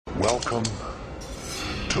Welcome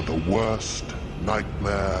to the worst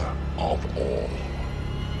nightmare of all.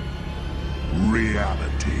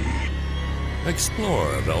 Reality.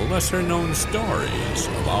 Explore the lesser-known stories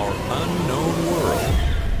of our unknown world.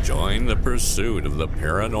 Join the pursuit of the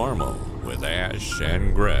paranormal with Ash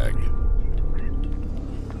and Greg.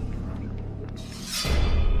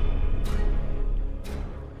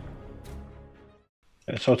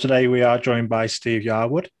 So today we are joined by Steve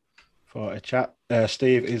Yarwood for a chat.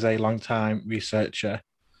 Steve is a long-time researcher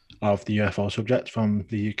of the UFO subject from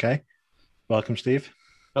the UK. Welcome, Steve.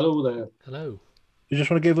 Hello there. Hello. You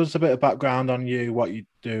just want to give us a bit of background on you, what you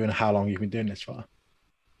do, and how long you've been doing this for?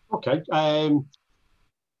 Okay.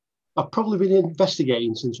 I've probably been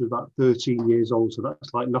investigating since I was about 13 years old, so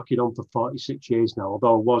that's like knocking on for 46 years now,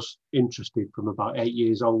 although I was interested from about 8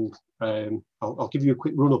 years old. I'll give you a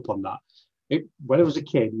quick run-up on that. When I was a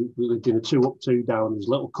kid, we lived in a 2 up, 2 down. There's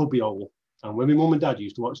a little cubbyhole. And when my mum and dad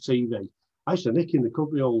used to watch TV, I used to nick in the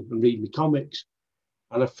cubbyhole and read my comics.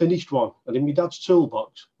 And I finished one. And in my dad's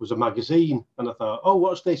toolbox was a magazine. And I thought, oh,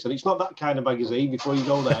 what's this? And it's not that kind of magazine before you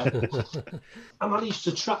go there. And I managed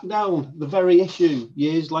to track down the very issue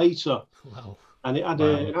years later. Wow. And it had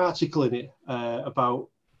an article in it about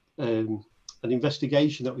an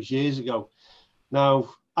investigation that was years ago. Now,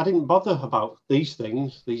 I didn't bother about these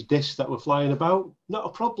things, these discs that were flying about, not a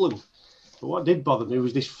problem. But what did bother me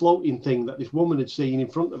was this floating thing that this woman had seen in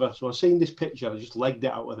front of her. So I seen this picture and I just legged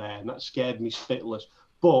it out of there, and that scared me spitless.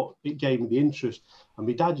 But it gave me the interest. And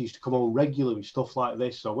my dad used to come home regularly with stuff like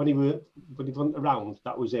this. So when he went around,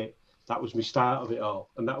 that was it. That was my start of it all.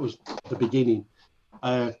 And that was the beginning.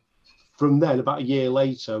 From then, about a year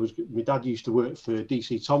later, my dad used to work for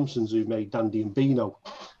DC Thompson's, who made Dandy and Beano.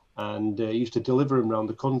 And used to deliver them around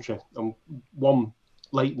the country. And one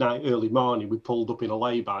late night, early morning, we pulled up in a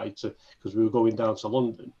lay-by because we were going down to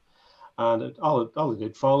London. And all I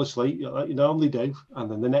did, fall asleep, like you normally do.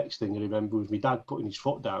 And then the next thing I remember was my dad putting his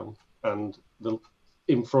foot down, and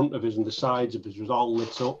in front of us and the sides of us was all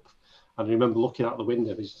lit up. And I remember looking out the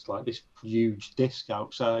window, there's like this huge disc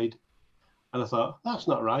outside. And I thought, that's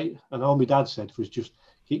not right. And all my dad said was just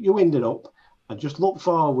keep your window up and just look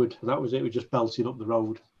forward. And that was it. We just belted up the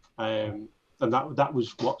road. And that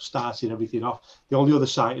was what started everything off. The only other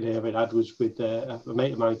sighting I ever had was with a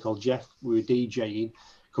mate of mine called Jeff. We were DJing,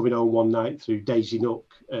 coming home one night through Daisy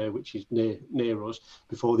Nook, which is near us,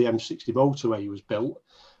 before the M60 motorway was built.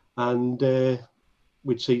 And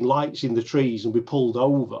we'd seen lights in the trees, and we pulled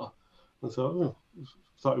over. I thought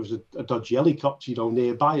it was a dodgy helicopter,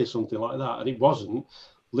 nearby or something like that. And it wasn't.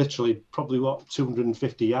 Literally, probably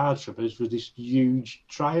 250 yards from us was this huge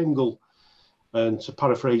triangle. And to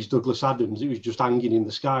paraphrase Douglas Adams, it was just hanging in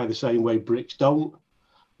the sky the same way bricks don't.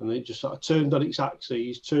 And it just sort of turned on its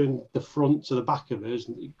axis, turned the front to the back of us,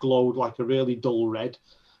 and it glowed like a really dull red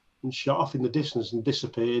and shot off in the distance and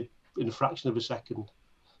disappeared in a fraction of a second.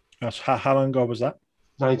 How long ago was that?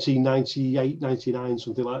 1998, 99,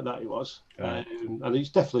 something like that it was. Okay. And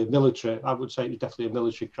it's definitely I would say it was definitely a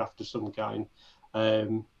military craft of some kind.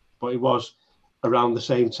 But it was around the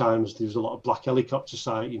same time as there was a lot of black helicopter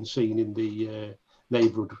sightings seen in the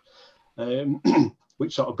neighbourhood,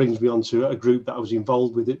 which sort of brings me on to a group that I was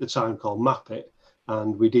involved with at the time called MAPIT,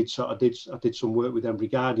 and I did some work with them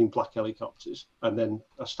regarding black helicopters, and then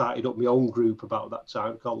I started up my own group about that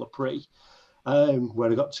time called the PRE,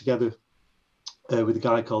 where I got together with a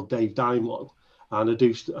guy called Dave Daimlo, and I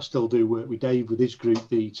still do work with Dave with his group,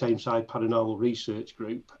 the Tameside Paranormal Research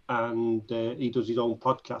Group, and he does his own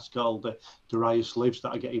podcast called Darius Lives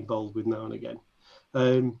that I get involved with now and again.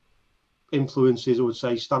 Influences, I would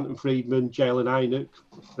say, Stanton Friedman, Jalen Hynek,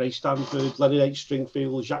 Ray Stanford, Leonard H.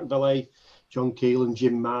 Stringfield, Jacques Vallée, John Keel and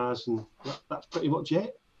Jim Mars, and that's pretty much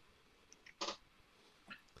it.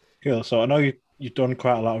 Cool. So I know you've done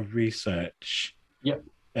quite a lot of research. Yep.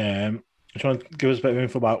 Just want to give us a bit of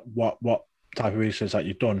info about what type of research that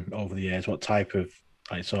you've done over the years, what type of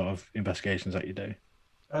sort of investigations that you do.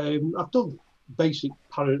 I've done basic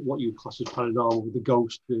what you class as paranormal, with the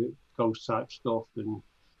ghost type stuff, and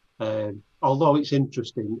although it's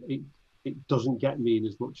interesting, it doesn't get me in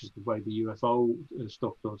as much as the way the UFO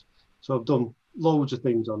stuff does. So I've done loads of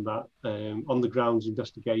things on that, on the grounds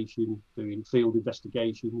investigation, doing field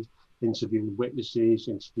investigations, interviewing witnesses,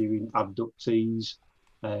 interviewing abductees,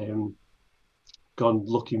 gone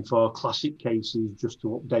looking for classic cases just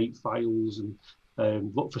to update files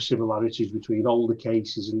and look for similarities between older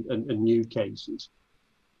cases and new cases.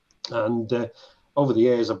 And over the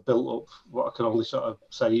years, I've built up what I can only sort of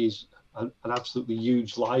say is an absolutely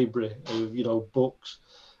huge library of, books,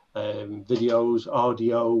 videos,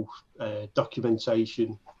 audio,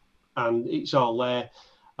 documentation, and it's all there.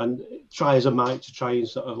 and try as I might to try and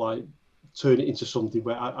sort of like turn it into something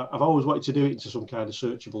where I've always wanted to do it into some kind of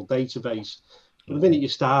searchable database. But the minute you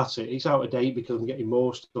start it, it's out of date because I'm getting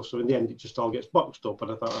more stuff. So in the end, it just all gets boxed up.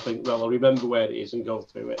 And I think, well, I'll remember where it is and go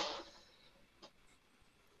through it.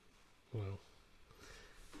 Well,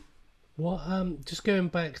 what? Just going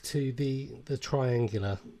back to the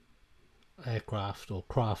triangular aircraft or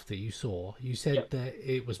craft that you saw, you said that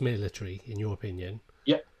it was military, in your opinion.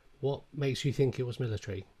 Yeah. What makes you think it was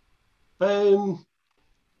military? I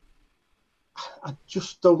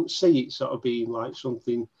just don't see it sort of being like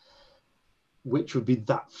something which would be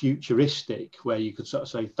that futuristic, where you could sort of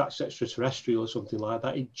say that's extraterrestrial or something like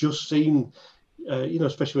that. It just seemed,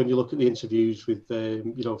 especially when you look at the interviews with,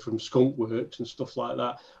 from Skunk Works and stuff like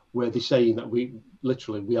that, where they're saying that we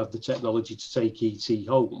have the technology to take ET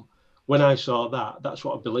home. When I saw that, that's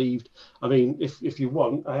what I believed. I mean, if you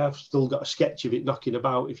want, I have still got a sketch of it knocking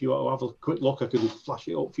about. If you want to have a quick look, I can flash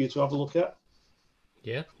it up for you to have a look at.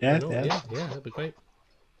 Yeah, that'd be great.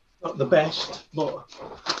 Not the best, but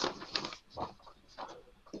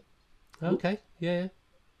okay, yeah.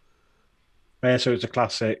 So it's a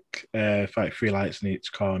classic, like 3 lights in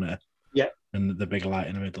each corner. Yeah. And the big light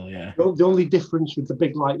in the middle, yeah. The only difference with the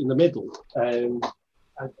big light in the middle, you're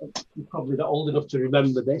probably not old enough to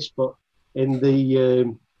remember this, but in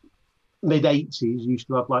the mid-80s, you used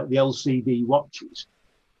to have like the LCD watches,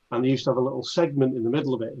 and they used to have a little segment in the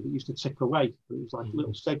middle of it, and it used to tick away. It was like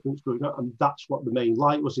little segments going out, and that's what the main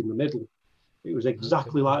light was in the middle. It was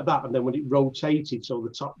exactly like that. And then when it rotated, so the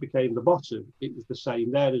top became the bottom, it was the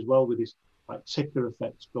same there as well, with this like ticker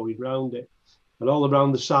effects going around it. And all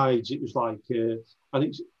around the sides, it was like, and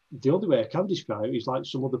it's the only way I can describe it is like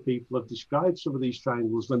some other people have described some of these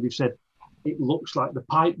triangles when they've said it looks like the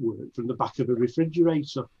pipe work from the back of a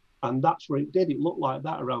refrigerator. And that's what it did. It looked like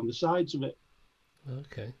that around the sides of it.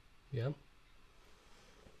 Okay, yeah.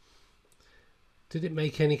 Did it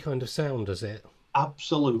make any kind of sound as it?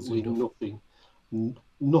 Absolutely nothing.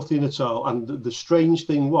 Nothing at all. And the strange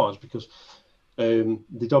thing was, because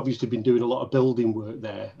they'd obviously been doing a lot of building work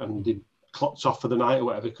there, and they'd clocked off for the night or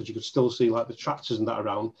whatever, because you could still see like the tractors and that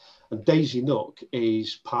around. And Daisy Nook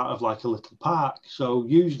is part of like a little park. So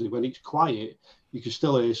usually when it's quiet, you can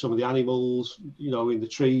still hear some of the animals, in the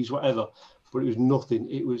trees, whatever. But it was nothing.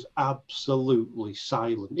 It was absolutely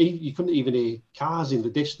silent. You couldn't even hear cars in the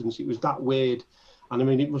distance. It was that weird. And I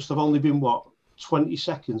mean, it must have only been, 20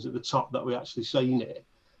 seconds at the top that we actually seen it.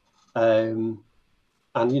 And,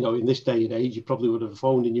 in this day and age, you probably would have a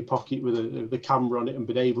phone in your pocket with the camera on it and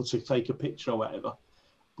been able to take a picture or whatever.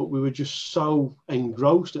 But we were just so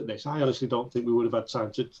engrossed at this. I honestly don't think we would have had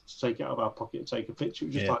time to take it out of our pocket and take a picture. It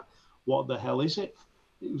was just like, what the hell is it?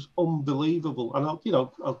 It was unbelievable. And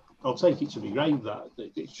I'll take it to my grave that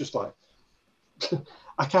it's just like,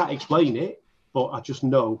 I can't explain it, but I just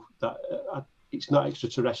know that it's not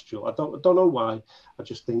extraterrestrial. I don't know why. I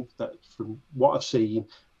just think that from what I've seen,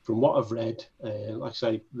 from what I've read, like I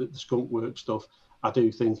say, the Skunk Works stuff, I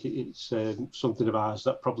do think it's something of ours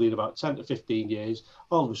that probably in about 10 to 15 years,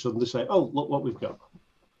 all of a sudden they say, oh, look what we've got.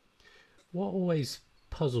 What always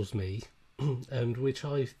puzzles me, and which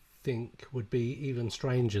I think would be even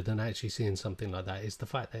stranger than actually seeing something like that, is the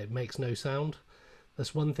fact that it makes no sound.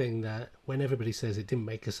 That's one thing that when everybody says it didn't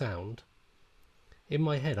make a sound, in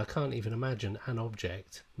my head I can't even imagine an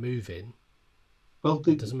object moving. Well,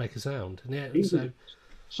 it doesn't make a sound. Yeah, so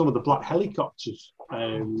some of the black helicopters,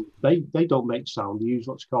 they don't make sound. They use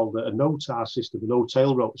what's called a NOTAR system, a no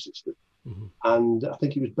tail rotor system. Mm-hmm. And I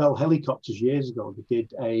think it was Bell Helicopters years ago. They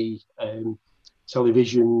did a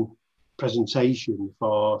television presentation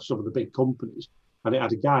for some of the big companies, and it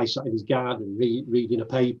had a guy sat in his garden reading a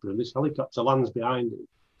paper, and this helicopter lands behind him,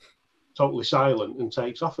 totally silent, and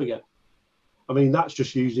takes off again. I mean, that's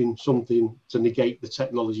just using something to negate the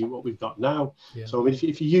technology what we've got now. Yeah. So I mean,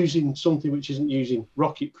 if you're using something which isn't using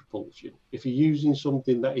rocket propulsion, if you're using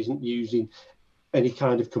something that isn't using any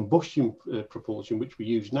kind of combustion propulsion, which we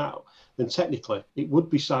use now, then technically it would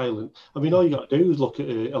be silent. I mean, all you got to do is look at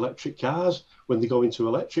electric cars when they go into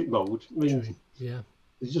electric mode. I mean,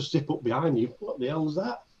 they just zip up behind you. What the hell is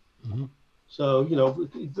that? Mm-hmm. So,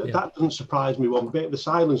 that doesn't surprise me one bit. The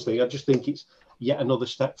silence thing, I just think it's yet another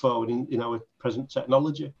step forward in our present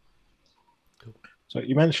technology. Cool. So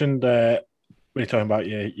you mentioned when you're talking about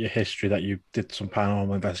your history that you did some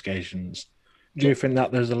paranormal investigations. Do you think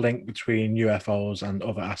that there's a link between UFOs and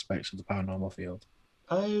other aspects of the paranormal field?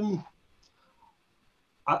 I've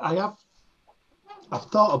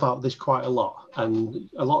thought about this quite a lot, and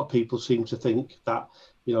a lot of people seem to think that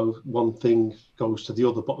one thing goes to the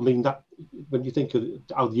other. But I mean, that when you think of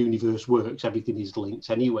how the universe works, everything is linked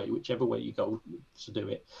anyway, whichever way you go to do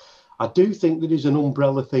it. I do think there is an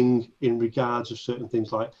umbrella thing in regards of certain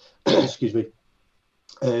things like, excuse me,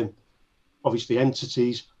 obviously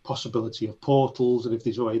entities, possibility of portals, and if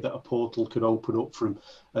there's a way that a portal can open up from,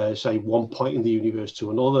 say, one point in the universe to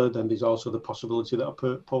another, then there's also the possibility that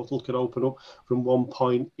a portal can open up from one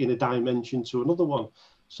point in a dimension to another one.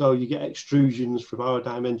 So you get extrusions from our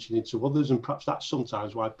dimension into others, and perhaps that's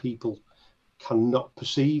sometimes why people cannot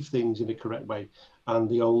perceive things in a correct way, and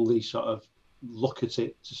they only sort of look at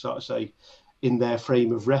it to sort of say in their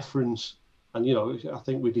frame of reference. And, you know, I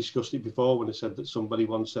think we discussed it before when I said that somebody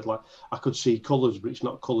once said, like, I could see colours, but it's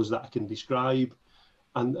not colours that I can describe.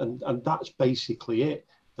 And that's basically it.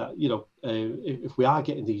 That, you know, if we are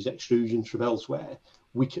getting these extrusions from elsewhere,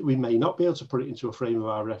 we may not be able to put it into a frame of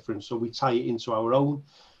our reference, so we tie it into our own.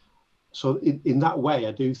 So in that way,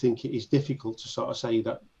 I do think it is difficult to sort of say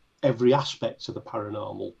that every aspect of the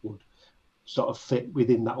paranormal would sort of fit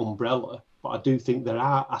within that umbrella. But I do think there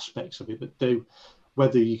are aspects of it that do.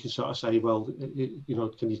 Whether you can sort of say, well, you know,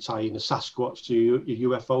 can you tie in a Sasquatch to a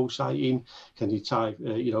UFO sighting? Can you tie,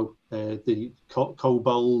 you know, the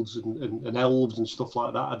kobolds and elves and stuff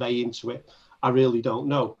like that? Are they into it? I really don't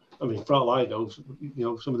know. I mean, for all I know, you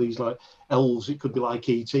know, some of these like elves, it could be like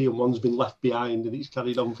ET, and one's been left behind and it's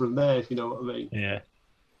carried on from there, if you know what I mean. Yeah.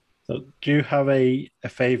 So do you have a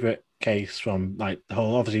favourite case from like the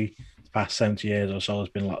whole, obviously, the past 70 years or so, there's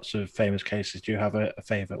been lots of famous cases. Do you have a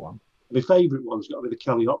favourite one? My favourite one's got to be the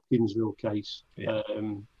Kelly Hopkinsville case, Yeah.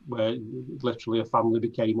 where literally a family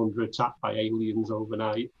became under attack by aliens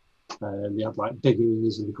overnight. They had like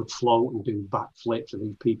diggers and they could float and do backflips, and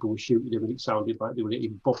these people were shooting them, and it sounded like they were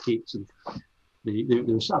hitting buckets, and they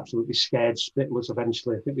were absolutely scared spitless.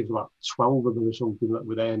 Eventually, I think there was like 12 of them or something that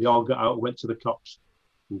were there, and they all got out and went to the cops.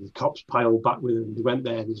 And the cops piled back with them. They went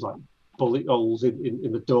there, and there's like bullet holes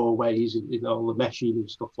in the doorways, in all the meshing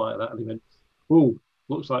and stuff like that. And they went, "Oh,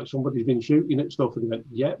 looks like somebody's been shooting at stuff." And they went,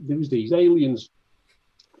 "Yeah, there was these aliens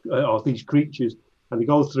or these creatures." And they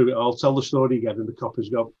go through it all, tell the story again, and the coppers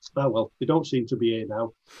go, "Oh, well, they don't seem to be here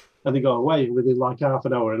now." And they go away, and within like half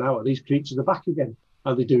an hour, these creatures are back again.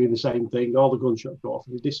 And they're doing the same thing. All the gunshots go off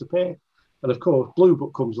and they disappear. And of course, Blue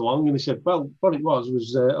Book comes along and they said, well, what it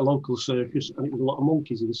was a local circus, and it was a lot of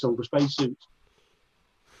monkeys in silver spacesuits.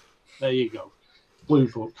 There you go. Blue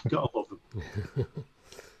Book, gotta love them.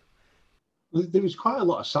 There was quite a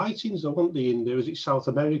lot of sightings, though, weren't there? Was it South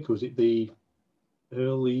America? Was it the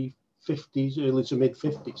early 50s, early to mid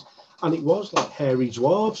 50s? And it was like hairy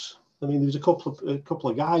dwarves. I mean, there was a couple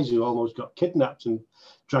of guys who almost got kidnapped and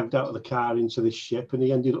dragged out of the car into this ship, and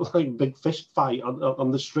he ended up like a big fist fight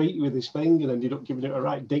on the street with his thing, and ended up giving it a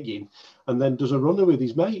right digging, and then does a runner with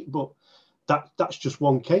his mate. But that's just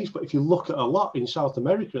one case. But if you look at a lot in South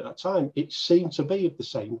America at that time, it seemed to be of the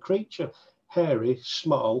same creature, hairy,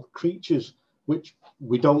 small creatures, which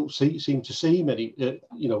we don't seem to see many,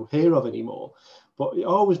 hear of anymore. But it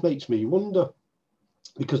always makes me wonder,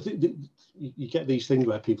 because you get these things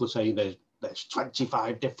where people are saying there's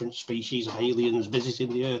 25 different species of aliens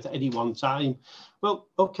visiting the Earth at any one time. Well,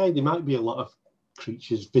 okay, there might be a lot of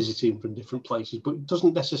creatures visiting from different places, but it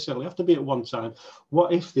doesn't necessarily have to be at one time.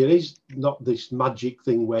 What if there is not this magic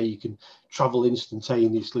thing where you can travel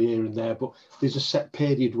instantaneously here and there, but there's a set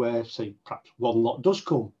period where, say, perhaps one lot does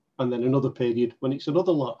come, and then another period when it's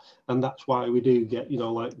another lot, and that's why we do get,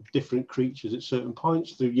 like different creatures at certain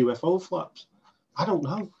points through UFO flaps. I don't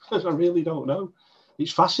know. I really don't know.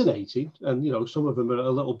 It's fascinating, and some of them are a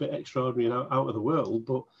little bit extraordinary and out of the world,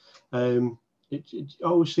 but it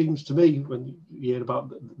always seems to me, when you hear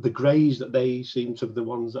about the greys, that they seem to be the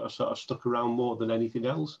ones that are sort of stuck around more than anything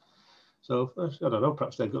else. So I don't know,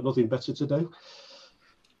 perhaps they've got nothing better to do.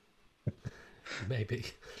 Maybe.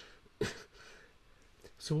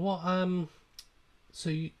 So what? So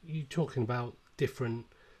you talking about different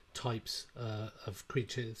types of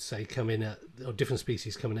creatures, say, or different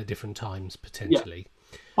species coming at different times potentially?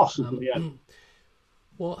 Yeah, possibly. Yeah.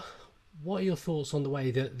 What are your thoughts on the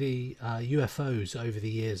way that the UFOs over the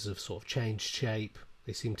years have sort of changed shape?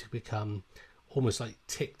 They seem to become almost like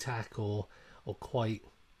Tic Tac, or quite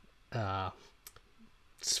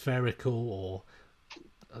spherical, or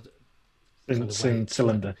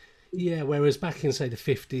cylinder. Yeah, whereas back in, say, the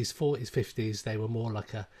 50s, 40s, 50s, they were more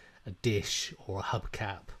like a dish or a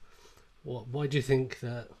hubcap. Why do you think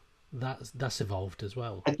that's evolved as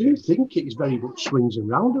well? I do think it is very much swings and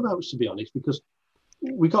roundabouts, to be honest, because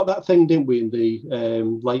we got that thing, didn't we, in the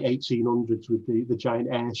late 1800s with the giant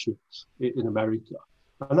airships in America.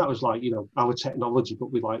 And that was like, our technology,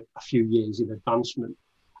 but with like a few years in advancement.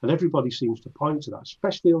 And everybody seems to point to that,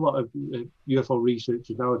 especially a lot of UFO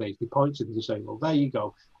researchers nowadays. They point to it and say, well, there you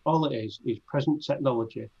go. All it is present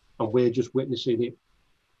technology, and we're just witnessing it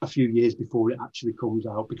a few years before it actually comes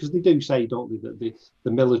out, because they do say, don't they, that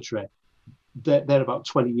the military, they're about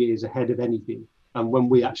 20 years ahead of anything. And when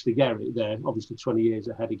we actually get it, they're obviously 20 years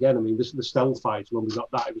ahead again. I mean, this the stealth fighter, when we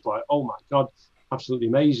got that, it was like, oh my God, absolutely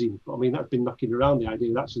amazing. But I mean, that's been knocking around the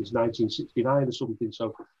idea that since 1969 or something.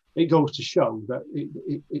 So it goes to show that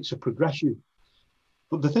it's a progression.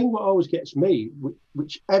 But the thing what always gets me,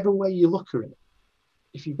 whichever way you look at it,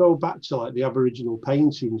 if you go back to like the Aboriginal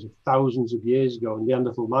paintings of thousands of years ago and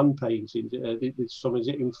Neanderthal man paintings, some is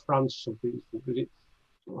it in France, something, was it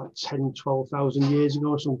like 10, 12,000 years ago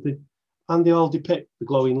or something? And they all depict the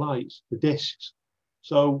glowing lights, the discs.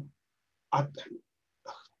 So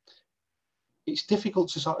it's difficult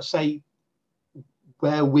to sort of say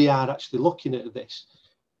where we are actually looking at this.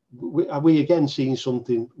 Are we again seeing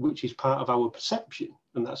something which is part of our perception?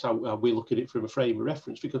 And that's how we look at it from a frame of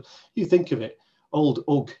reference. Because you think of it, old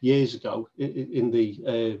Ugg years ago in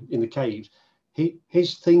the caves,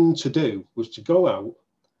 his thing to do was to go out,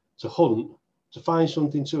 to hunt, to find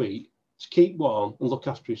something to eat, to keep warm and look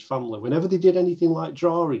after his family. Whenever they did anything like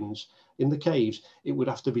drawings in the caves, it would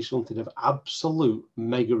have to be something of absolute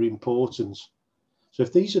mega importance. So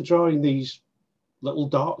if these are drawing these little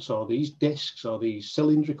dots or these discs or these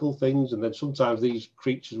cylindrical things, and then sometimes these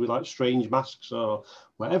creatures with like strange masks or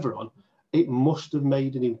whatever on, it must have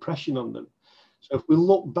made an impression on them. So if we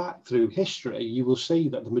look back through history, you will see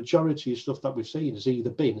that the majority of stuff that we've seen has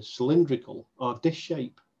either been cylindrical or disc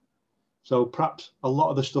shape. So perhaps a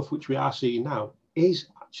lot of the stuff which we are seeing now is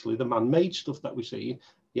actually the man-made stuff that we're seeing,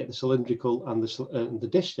 yet the cylindrical and the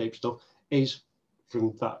disc-shaped stuff is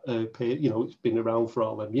from that period. You know, it's been around for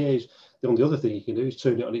all them years. The only other thing you can do is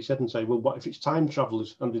turn it on its head and say, well, what if it's time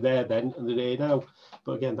travelers and they're there then and they're there now?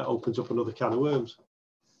 But again, that opens up another can of worms.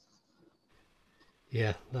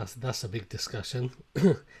 Yeah, that's a big discussion.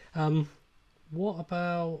 What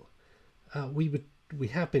about we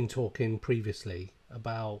have been talking previously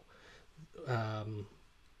about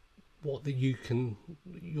what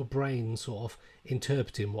your brain sort of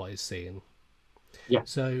interpreting what it's seeing. Yeah.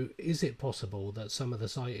 So is it possible that some of the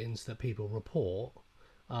sightings that people report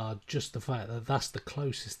are just the fact that that's the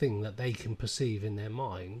closest thing that they can perceive in their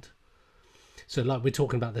mind? So like we're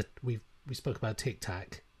talking about we spoke about Tic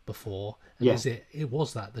Tac before, and yeah.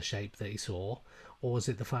 was that the shape that he saw, or was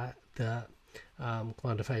it the fact that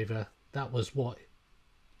Commander Favour, that was what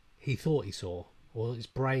he thought he saw, or his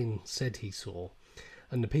brain said he saw?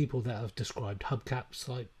 And the people that have described hubcaps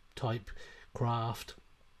type craft,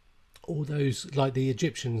 all those, like the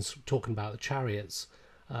Egyptians talking about the chariots,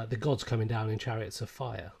 the gods coming down in chariots of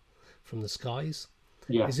fire from the skies.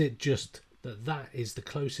 Yeah. Is it just that is the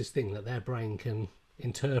closest thing that their brain can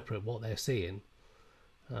interpret what they're seeing?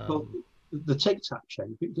 Well, the Tic Tac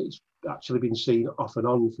shape, it's actually been seen off and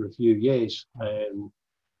on for a few years. I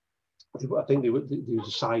think there was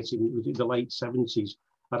a sighting in the late 70s.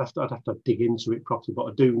 I'd have to dig into it properly, but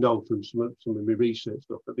I do know from some of my research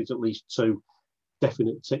stuff that there's at least 2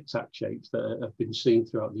 definite Tic Tac shapes that have been seen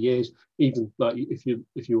throughout the years. Even like if you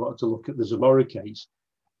wanted to look at the Zamora case,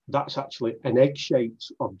 that's actually an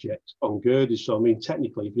egg-shaped object on girders. So I mean,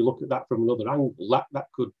 technically, if you look at that from another angle, that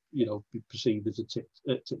could, you know, be perceived as a Tic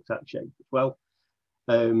Tac shape as well.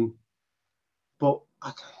 But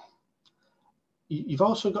you've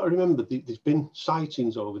also got to remember there's been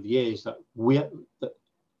sightings over the years that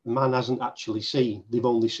man hasn't actually seen. They've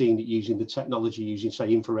only seen it using the technology, using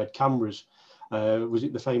say infrared cameras. Was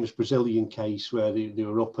it the famous Brazilian case where they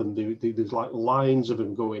were up and there's like lines of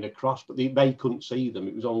them going across, but they couldn't see them.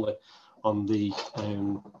 It was only on the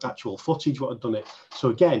actual footage what had done it. So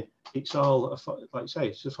again, it's all, like I say,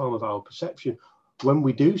 it's a form of our perception. When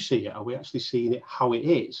we do see it, are we actually seeing it how it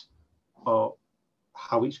is, or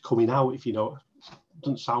how it's coming out? If you know, it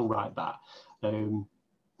doesn't sound right that.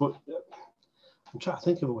 But I'm trying to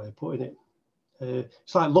think of a way of putting it.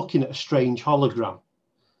 It's like looking at a strange hologram.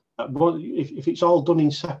 If it's all done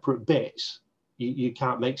in separate bits, you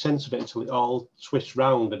can't make sense of it until it all twists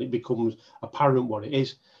round and it becomes apparent what it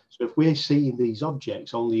is. So if we're seeing these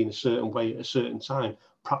objects only in a certain way at a certain time,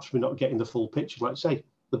 perhaps we're not getting the full picture. Like say,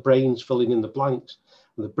 the brain's filling in the blanks,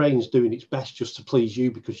 and the brain's doing its best just to please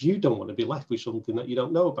you because you don't want to be left with something that you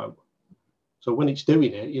don't know about. So when it's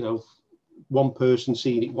doing it, you know, one person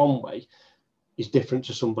seeing it one way is different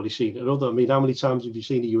to somebody seeing it another. I mean, how many times have you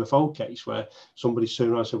seen a UFO case where somebody's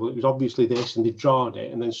turned around and said, well, it was obviously this, and they've drawn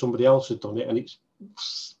it, and then somebody else had done it, and it's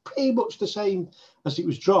pretty much the same as it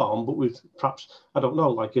was drawn, but with perhaps, I don't know,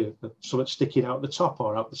 like something sticking out the top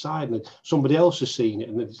or out the side, and then somebody else has seen it,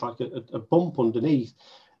 and then it's like a bump underneath.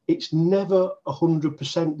 It's never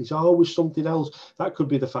 100%. There's always something else. That could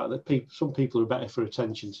be the fact that some people are better for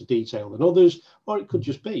attention to detail than others, or it could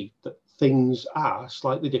just be that things are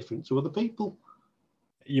slightly different to other people.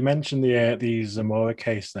 You mentioned the Zamora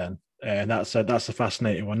case then, and that's a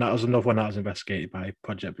fascinating one. That was another one that was investigated by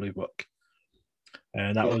Project Blue Book,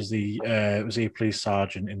 and that was it was a police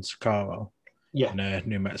sergeant in Socorro, in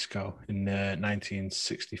New Mexico, in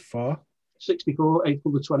 1964. 64,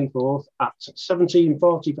 April the 24th at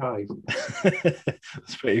 17:45.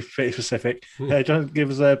 That's pretty specific. John, give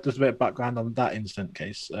us just a bit of background on that incident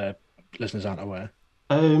case. Listeners aren't aware.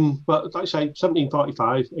 But like I say,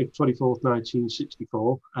 17:45, April 24th,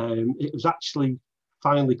 1964. It was actually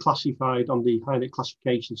finally classified on the Hynek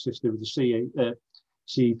classification system of the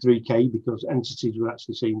C3K because entities were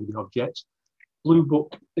actually seen with the object. Blue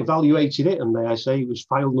Book evaluated it, and may I say, it was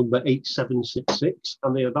file number 8766,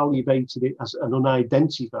 and they evaluated it as an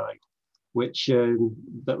unidentified, which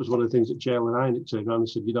that was one of the things that Jail and Hynek turned around and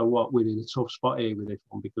said, you know what, we're in a tough spot here with this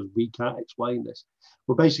one because we can't explain this.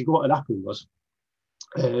 But basically what had happened was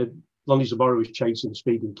Lonnie Zamora was chasing a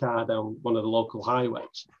speeding car down one of the local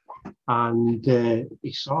highways, and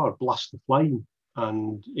he saw a blast of flame,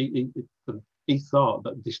 and he thought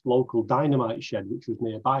that this local dynamite shed, which was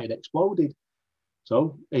nearby, had exploded.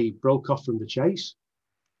 So he broke off from the chase,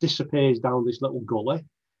 disappears down this little gully,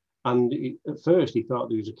 and at first he thought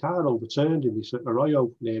there was a car overturned in this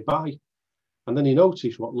arroyo nearby, and then he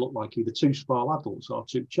noticed what looked like either two small adults or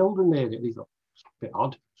two children near it, and he thought, it's a bit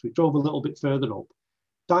odd. So he drove a little bit further up,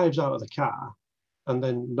 dives out of the car, and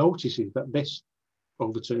then notices that this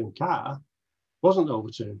overturned car wasn't an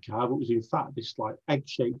overturned car, but was in fact this like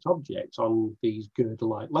egg-shaped object on these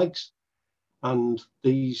girdle-like legs. And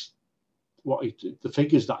these, the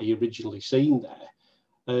figures that he originally seen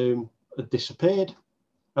there had disappeared.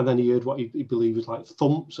 And then he heard what he believed was like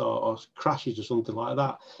thumps or crashes or something like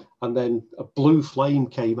that. And then a blue flame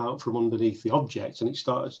came out from underneath the object, and it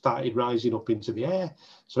started rising up into the air.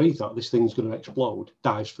 So he thought this thing's going to explode,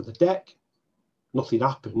 dives for the deck. Nothing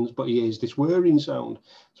happens, but he hears this whirring sound.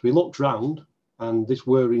 So he looked round, and this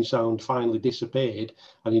whirring sound finally disappeared,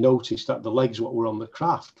 and he noticed that the legs what were on the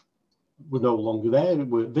craft were no longer there,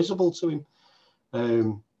 weren't visible to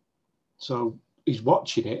him. So he's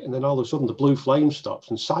watching it, and then all of a sudden the blue flame stops,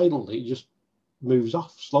 and silently it just moves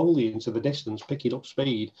off slowly into the distance, picking up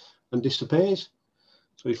speed, and disappears.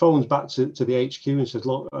 So he phones back to the HQ and says,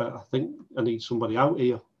 look, I think I need somebody out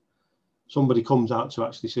here. Somebody comes out to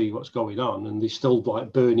actually see what's going on, and there's still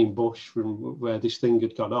like burning bush from where this thing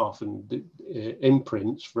had gone off, and the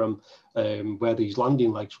imprints from where these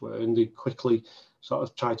landing legs were, and they quickly sort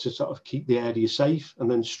of tried to sort of keep the area safe. And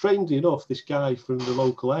then strangely enough, this guy from the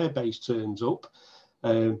local airbase turns up.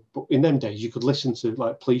 But in them days, you could listen to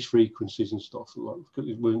like police frequencies and stuff. Like,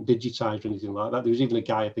 it weren't digitized or anything like that. There was even a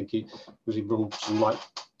guy, I think he run some like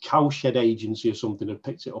cowshed agency or something, had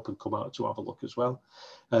picked it up and come out to have a look as well.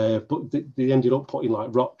 But they ended up putting like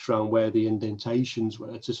rocks around where the indentations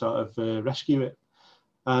were to sort of rescue it.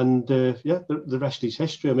 And yeah, the rest is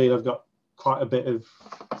history. I mean, I've got quite a bit of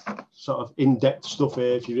sort of in-depth stuff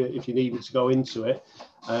here if you needed to go into it,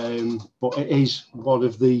 but it is one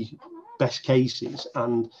of the best cases,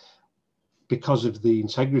 and because of the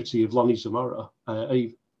integrity of Lonnie Zamora,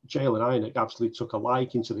 Jail and Hynek absolutely took a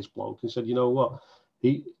liking to this bloke and said, you know what,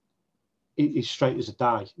 he's straight as a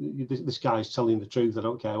die. This guy's telling the truth. I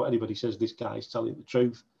don't care what anybody says, this guy's telling the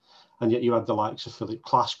truth. And yet you had the likes of Philip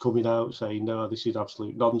Class coming out saying, no, this is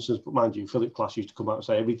absolute nonsense. But mind you, Philip Class used to come out and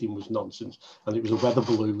say everything was nonsense, and it was a weather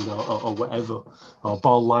balloon or whatever, or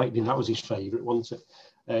ball lightning. That was his favourite, wasn't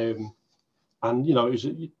it? And, you know,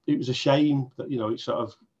 it was a shame that, you know,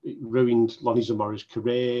 it ruined Lonnie Zamora's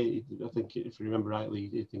career. I think, if you remember rightly,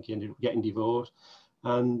 I think he ended up getting divorced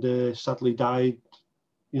and sadly died,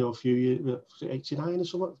 you know, a few years, 89 or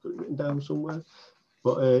something, I've got it written down somewhere.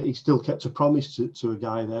 But he still kept a promise to a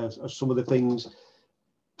guy there. Some of the things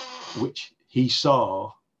which he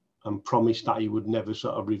saw and promised that he would never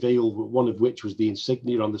sort of reveal, one of which was the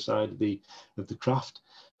insignia on the side of the craft.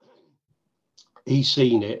 He's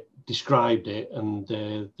seen it, described it, and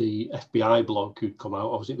the FBI bloke who'd come out,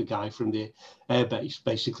 or was it the guy from the airbase,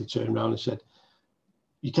 basically turned around and said,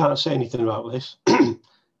 you can't say anything about this.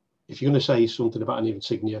 If you're going to say something about an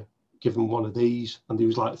insignia, give them one of these. And there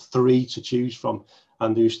was like 3 to choose from,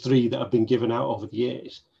 and there was 3 that have been given out over the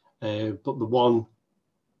years. But the one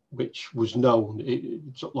which was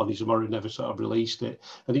known, Lonnie Zamora never sort of released it.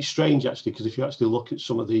 And it's strange, actually, because if you actually look at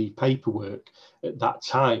some of the paperwork at that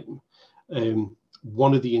time,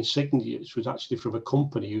 one of the insignias was actually from a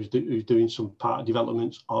company who's doing some part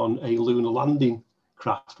developments on a lunar landing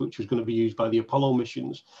craft, which was going to be used by the Apollo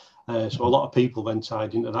missions. So a lot of people then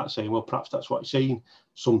tied into that, saying, well, perhaps that's what he's seen,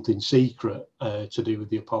 something secret to do with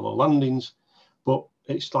the Apollo landings. But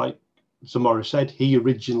it's like, Zamora said, he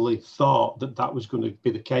originally thought that that was going to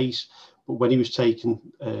be the case. But when he was taken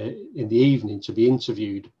in the evening to be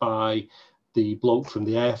interviewed by the bloke from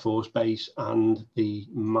the Air Force Base and the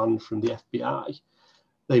man from the FBI,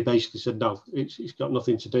 they basically said, no, it's got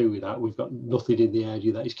nothing to do with that. We've got nothing in the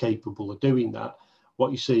area that is capable of doing that.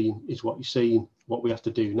 What you're seeing is what you're seeing. What we have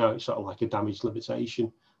to do now is sort of like a damage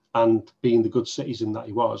limitation. And being the good citizen that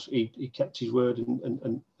he was, he kept his word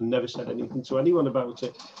and never said anything to anyone about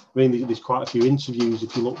it. I mean, there's quite a few interviews,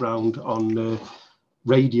 if you look round on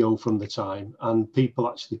radio from the time, and people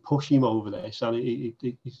actually push him over this. And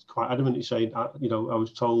he's quite adamant. He's saying, I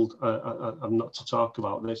was told I'm not to talk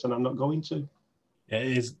about this, and I'm not going to. Yeah,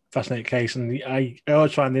 it is a fascinating case. And I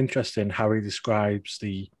always find it interesting how he describes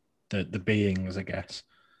the beings, I guess.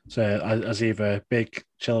 So as either big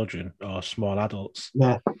children or small adults.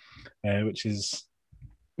 Yeah. Which is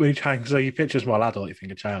really trying. So you picture a small adult, you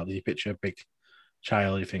think a child. You picture a big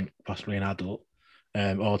child, you think possibly an adult,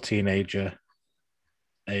 or teenager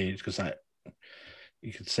age, because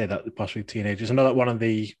you could say that possibly teenagers. I know that one of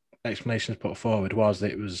the explanations put forward was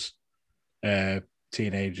that it was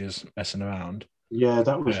teenagers messing around. Yeah,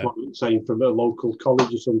 that was what he was saying, from a local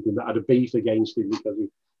college or something that had a beef against him because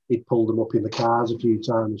he'd pulled them up in the cars a few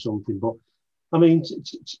times or something. But I mean,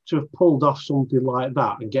 to have pulled off something like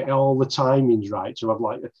that and get all the timings right, to have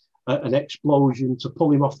like an explosion, to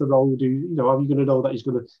pull him off the road, how are you going to know that he's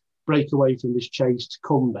going to break away from this chase to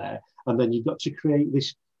come there? And then you've got to create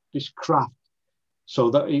this craft so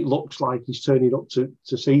that it looks like he's turning up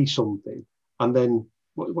to see something. And then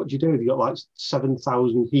what do you do? You've got like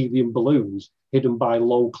 7,000 helium balloons hidden by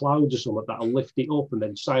low clouds or something that'll lift it up and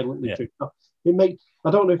then silently drift off. I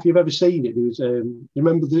don't know if you've ever seen it. There was, you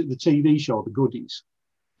remember the TV show, The Goodies?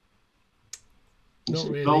 Not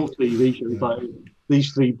really. The old TV show. It's like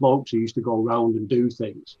these three blokes who used to go around and do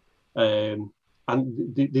things. And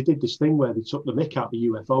they did this thing where they took the mick out of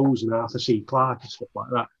UFOs and Arthur C. Clarke and stuff like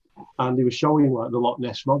that. And they were showing like the Loch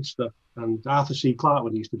Ness Monster. And Arthur C. Clarke,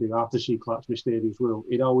 when he used to do Arthur C. Clarke's Mysterious World,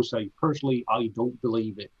 he'd always say, personally, I don't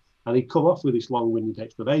believe it. And he'd come off with this long-winded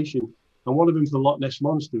explanation. And one of them for the Loch Ness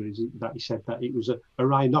Monster is that he said that it was a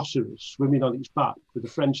rhinoceros swimming on its back with a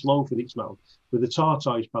French loaf in its mouth, with a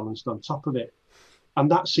tortoise balanced on top of it.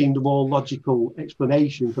 And that seemed a more logical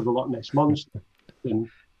explanation for the Loch Ness Monster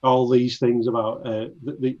than all these things about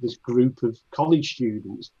this group of college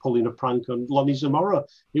students pulling a prank on Lonnie Zamora.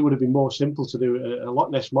 It would have been more simple to do a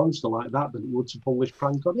Loch Ness Monster like that than it would to pull this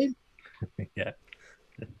prank on him. Yeah.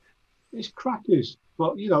 It's crackers.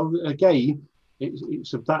 But, again,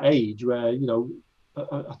 it's of that age where,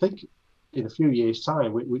 I think in a few years'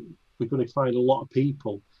 time, we're going to find a lot of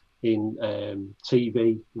people in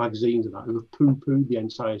TV, magazines and that who have poo-pooed the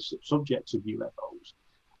entire subject of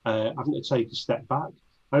UFOs, having to take a step back.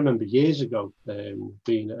 I remember years ago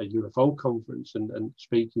being at a UFO conference and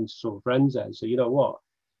speaking to some friends there and say, you know what,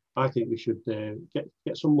 I think we should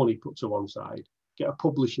get some money put to one side, get a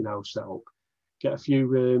publishing house set up, get a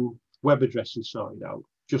few web addresses sorted out,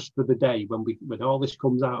 just for the day when all this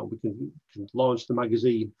comes out, we can launch the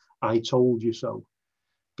magazine, I Told You So.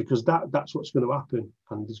 Because that's what's going to happen.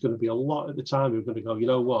 And there's going to be a lot at the time who are going to go, you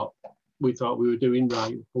know what, we thought we were doing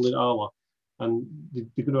right, pulling it all off. And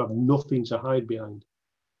they're going to have nothing to hide behind.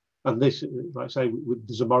 And this, like I say, with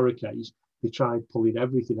the Zamora case, they tried pulling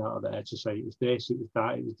everything out of there to say it was this, it was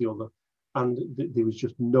that, it was the other. And there was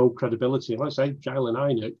just no credibility. And like I say, Gillen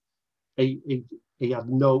Hynek, he had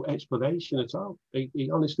no explanation at all. He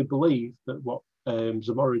honestly believed that what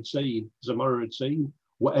Zamora had seen,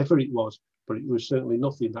 whatever it was, but it was certainly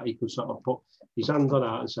nothing that he could sort of put his hand on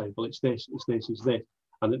out and say, well, it's this, it's this, it's this.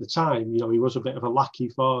 And at the time, he was a bit of a lackey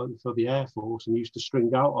for the Air Force and used to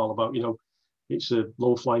string out all about, it's a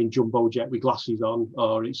low-flying jumbo jet with glasses on,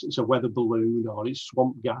 or it's a weather balloon, or it's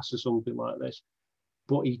swamp gas or something like this.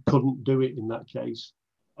 But he couldn't do it in that case.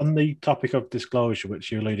 On the topic of disclosure,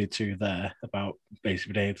 which you alluded to there, about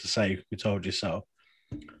basically being able to say, we told you so.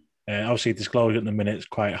 Obviously, disclosure at the minute is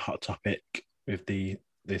quite a hot topic with the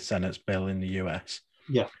Senate's bill in the US.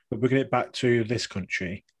 Yeah. But bringing it back to this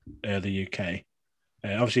country, the UK,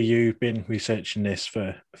 obviously you've been researching this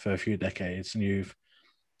for a few decades, and you've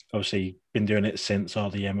obviously been doing it since all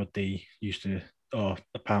the MOD used to, or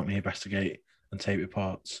apparently, investigate and take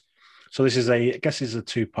reports. So this is I guess it's a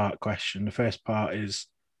two-part question. The first part is,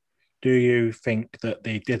 do you think that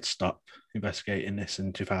they did stop investigating this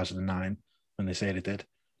in 2009 when they say they did?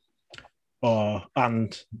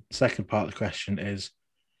 And second part of the question is,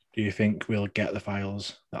 do you think we'll get the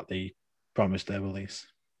files that they promised they'll release?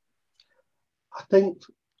 I think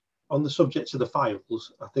on the subject of the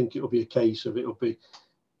files, I think it'll be a case of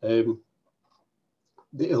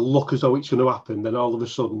it'll look as though it's going to happen, then all of a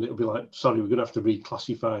sudden it'll be like, sorry, we're going to have to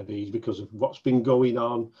reclassify these because of what's been going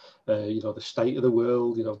on, the state of the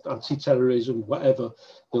world, anti-terrorism, whatever.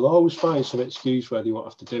 They'll always find some excuse where they won't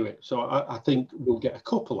have to do it. So I think we'll get a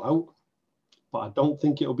couple out, but I don't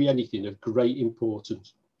think it'll be anything of great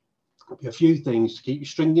importance. There'll be a few things to keep you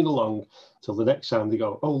stringing along till the next time they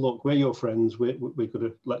go, oh, look, we're your friends. We're going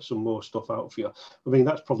to let some more stuff out for you. I mean,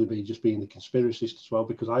 that's probably me just being the conspiracist as well,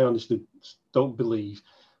 because I honestly don't believe,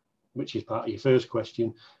 which is part of your first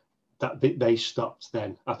question, that they stopped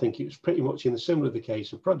then. I think it was pretty much in the similar the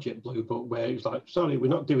case of Project Blue Book, where it was like, sorry, we're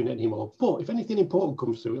not doing it anymore. But if anything important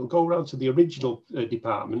comes through, it'll go around to the original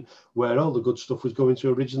department where all the good stuff was going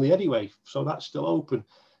to originally anyway. So that's still open.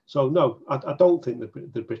 So no, I don't think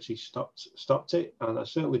the British stopped it, and I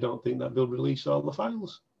certainly don't think that they'll release all the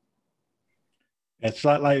files. It's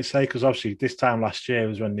like you say, because obviously this time last year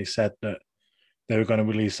was when they said that they were going to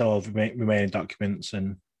release all the remaining documents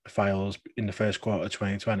and files in the first quarter of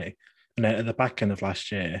 2020. And then at the back end of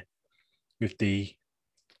last year, with the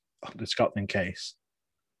Scotland case,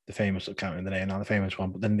 the famous, I can't remember the name now, the famous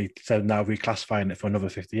one, but then they said now reclassifying it for another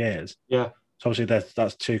 50 years. Yeah. So obviously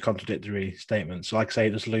that's two contradictory statements. So like I say,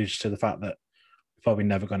 it just alludes to the fact that we're probably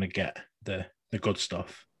never going to get the good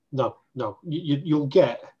stuff. No. You'll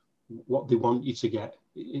get what they want you to get.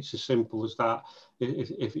 It's as simple as that.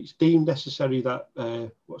 If it's deemed necessary that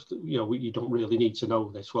you don't really need to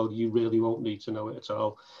know this, well, you really won't need to know it at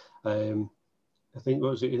all. I think,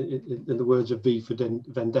 what was it, in the words of V for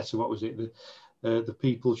Vendetta, what was it? The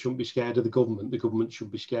people shouldn't be scared of the government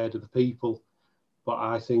should be scared of the people. But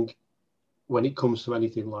I think when it comes to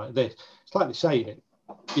anything like this, it's like they say it,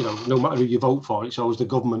 no matter who you vote for, it's always the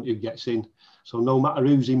government who gets in. So no matter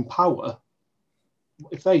who's in power,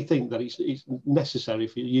 if they think that it's necessary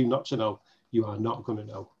for you not to know, you are not going to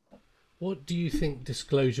know. What do you think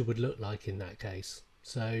disclosure would look like in that case?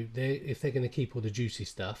 So if they're going to keep all the juicy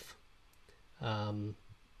stuff, will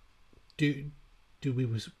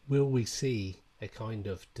we see a kind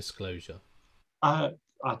of disclosure? I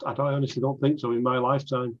honestly don't think so in my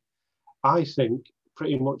lifetime. I think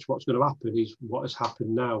pretty much what's going to happen is what has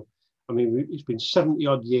happened now. I mean, it's been 70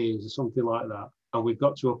 odd years or something like that. And we've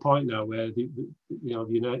got to a point now where the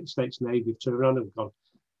United States Navy have turned around and gone,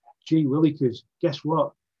 gee, Willikers, guess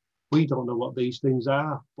what? We don't know what these things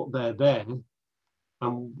are, but they're there.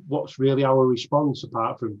 And what's really our response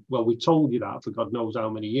apart from, well, we told you that for God knows how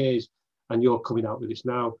many years, and you're coming out with this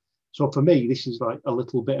now. So for me, this is like a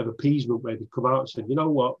little bit of appeasement where they come out and said, you know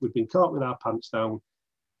what, we've been caught with our pants down.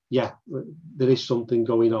 Yeah, there is something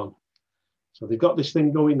going on. So they've got this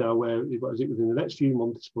thing going now where, within the next few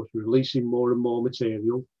months, it's supposed to be releasing more and more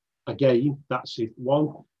material. Again, that's it.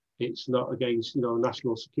 One, it's not against,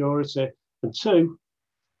 national security. And two,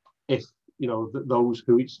 if, those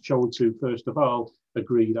who it's shown to, first of all,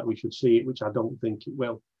 agree that we should see it, which I don't think it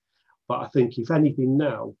will. But I think if anything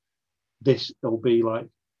now, this will be like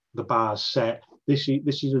the bar's set. This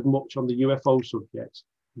is as much on the UFO subject.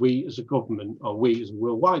 We as a government, or we as a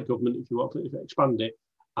worldwide government, if you want to expand it,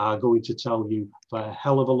 are going to tell you for a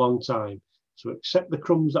hell of a long time. So accept the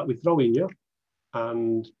crumbs that we throw in you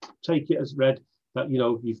and take it as read that,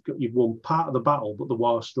 you've won part of the battle, but the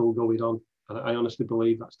war's still going on. And I honestly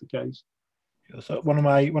believe that's the case. So one of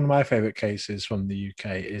my favourite cases from the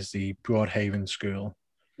UK is the Broadhaven School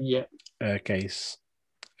case.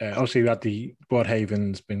 Obviously, we had the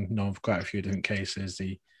Broadhaven's been known for quite a few different cases.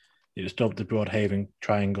 It was dubbed the Broadhaven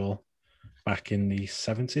Triangle back in the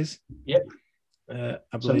 70s. Yep. I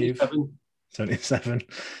believe 77.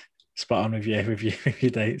 Spot on with your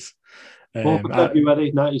dates. 4th of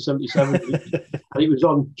February 1977. And it was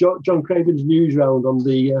on John Craven's news round on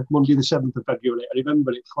the Monday the 7th of February. I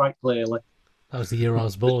remember it quite clearly. That was the year I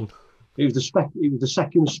was born. It was the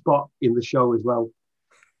second spot in the show as well.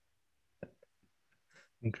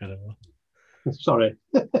 Incredible. Sorry.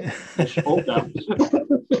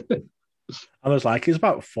 I was like, it's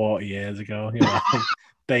about 40 years ago.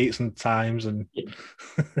 Dates and times and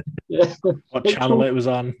what channel it was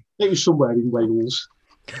on. It was somewhere in Wales.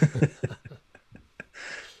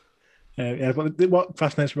 But what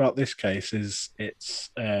fascinates me about this case is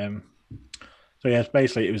it's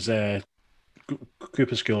basically it was a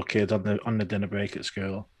group of school kids on the dinner break at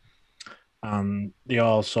school, and they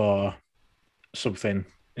all saw something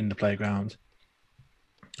in the playground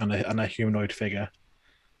and a humanoid figure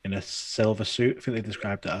in a silver suit. I think they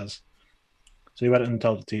described it as. So he went and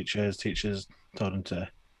told the teachers. Teachers told him to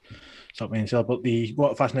stop being silly. But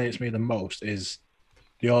what fascinates me the most is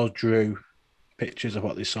they all drew pictures of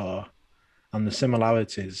what they saw, and the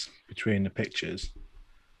similarities between the pictures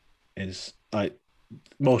is like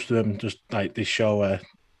most of them just like they show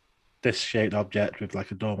disc-shaped object with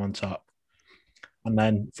like a dome on top. And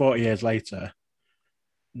then 40 years later,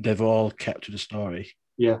 they've all kept to the story.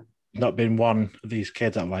 Yeah. Not been one of these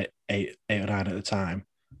kids at like eight or nine at the time.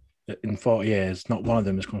 In 40 years, not one of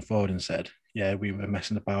them has come forward and said, "Yeah, we were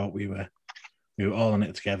messing about. We were all on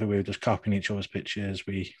it together. We were just copying each other's pictures.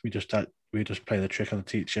 We just play the trick on the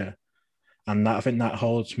teacher." And that, I think that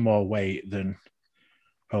holds more weight than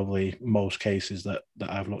probably most cases that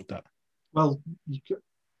I've looked at. Well,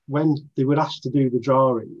 when they were asked to do the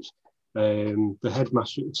drawings, the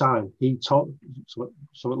headmaster at the time, he taught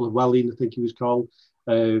something Llewellyn, I think he was called.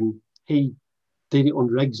 He did it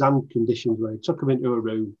under exam conditions where he took them into a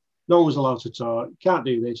room. No one was allowed to talk. Can't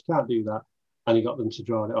do this, can't do that. And he got them to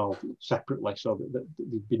draw it all separately, so that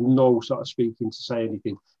there'd be no sort of speaking to say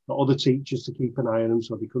anything. But other teachers to keep an eye on them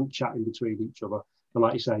so they couldn't chat in between each other. And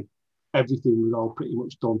like you say, everything was all pretty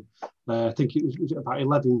much done. I think it was about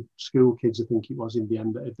 11 school kids, I think it was in the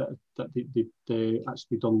end, that they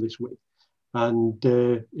actually done this with. And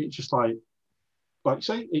it's just like you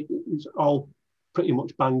say, it's all pretty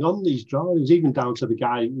much bang on, these drawings, even down to the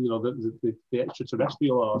guy, you know, the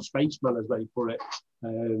extraterrestrial or spaceman, as they put it.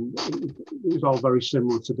 It was all very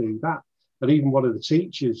similar to do that. And even one of the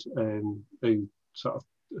teachers who sort of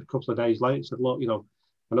a couple of days later said, look, you know,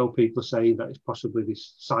 I know people are saying that it's possibly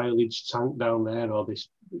this silage tank down there or this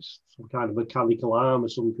some kind of mechanical arm or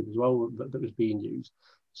something as well that was being used.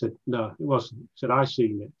 I said, no, it wasn't. I said, I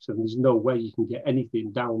seen it. I said, there's no way you can get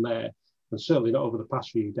anything down there, and certainly not over the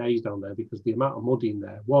past few days down there, because the amount of mud in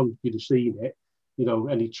there, one, you'd have seen it, you know,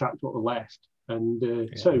 any tracks what were left, and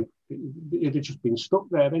two, it had just been stuck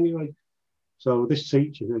there anyway. So this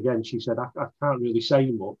teacher, again, she said, I can't really say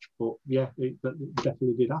much, but yeah, it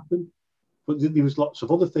definitely did happen. But there was lots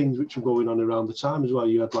of other things which were going on around the time as well.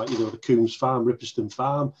 You had, like, you know, the Coombs Farm, Ripperston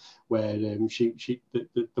Farm, where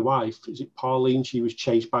the wife, is it Pauline, she was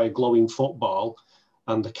chased by a glowing football,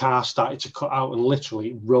 and the car started to cut out and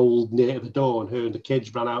literally rolled near the door, and her and the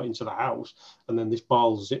kids ran out into the house, and then this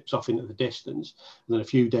ball zips off into the distance. And then a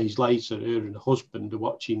few days later, her and her husband are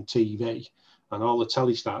watching TV, and all the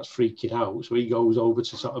telly starts freaking out. So he goes over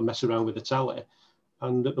to sort of mess around with the telly,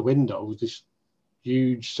 and at the window, this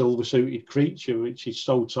huge silver-suited creature, which is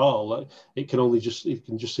so tall that it can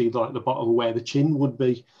just see like the bottom where the chin would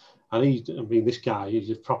be. And this guy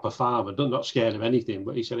is a proper farmer, not scared of anything,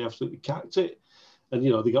 but he said he absolutely cacked it. And,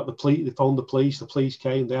 you know, they phoned the police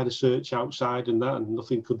came, they had a search outside and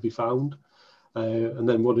nothing could be found. And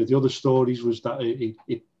then one of the other stories was that he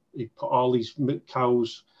put all these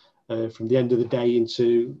cows from the end of the day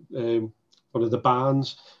into one of the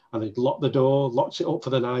barns, and they'd locked the door, locked it up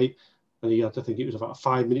for the night. And he had, I think it was about a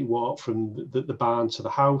 5-minute walk from the barn to the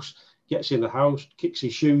house, gets in the house, kicks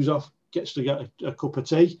his shoes off, gets to get a cup of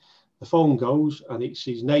tea. The phone goes, and it's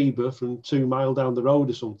his neighbour from 2 miles down the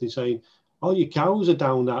road or something saying, "All your cows are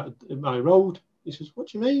down at my road." He says, "What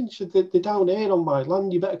do you mean?" He said, "They're down here on my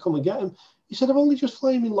land, you better come and get them." He said, "I've only just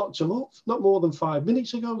flaming locked them up, not more than 5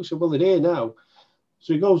 minutes ago." He said, "Well, they're here now."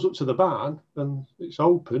 So he goes up to the barn, and it's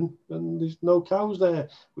open, and there's no cows there,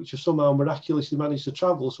 which have somehow miraculously managed to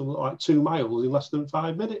travel something like 2 miles in less than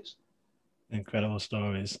 5 minutes. Incredible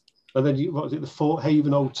stories. And then, what was it, the Fort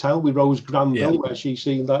Haven Hotel with Rose Granville, where she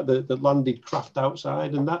seen like the landed craft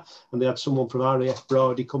outside and that, and they had someone from RAF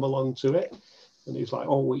Brody come along to it, and he was like,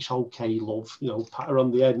 "Oh, it's okay, love," you know, pat her on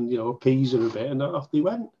the head and, you know, appease her a bit, and off they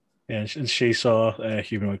went. Yeah, and she saw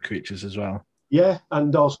humanoid creatures as well. Yeah,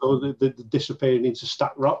 and also the disappearing into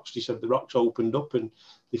stacked rocks. He said the rocks opened up and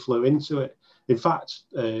they flew into it. In fact,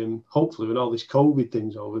 hopefully when all this COVID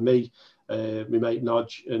thing's over, my mate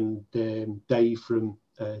Nodge and Dave from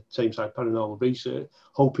Tameside Paranormal Research,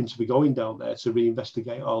 hoping to be going down there to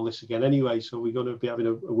reinvestigate all this again anyway. So we're going to be having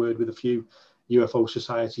a word with a few UFO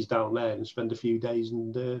societies down there and spend a few days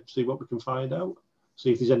and see what we can find out.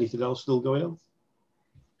 See if there's anything else still going on.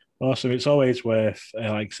 Awesome. It's always worth,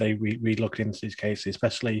 like say, we look into these cases,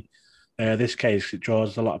 especially this case. It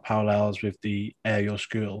draws a lot of parallels with the Ariel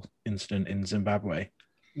School incident in Zimbabwe.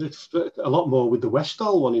 It's a lot more with the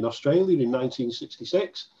Westall one in Australia in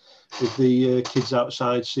 1966, with the kids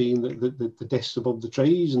outside seeing the discs above the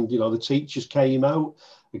trees, and, you know, the teachers came out.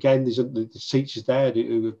 Again, there's the teachers there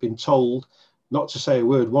who have been told not to say a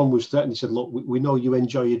word. One was threatened. He said, "Look, we know you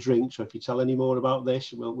enjoy your drink, so if you tell any more about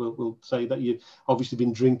this, we'll say that you've obviously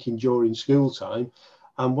been drinking during school time."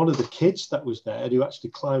 And one of the kids that was there, who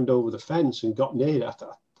actually climbed over the fence and got near it,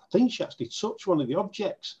 I think she actually touched one of the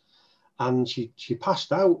objects, and she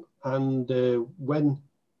passed out. And when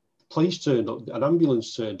police turned up, an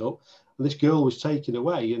ambulance turned up, and this girl was taken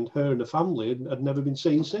away, and her and her family had never been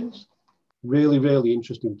seen since. Really, really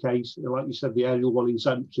interesting case. Like you said, the aerial one in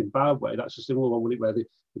Zimbabwe, that's a similar one, where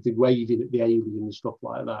they're waving at the alien and stuff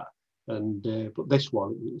like that. And but this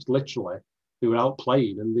one, it's literally, they were out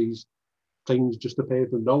playing and these things just appeared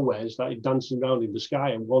from nowhere and started dancing around in the sky,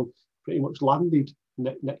 and one pretty much landed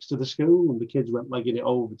next to the school, and the kids went legging it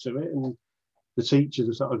over to it, and the teachers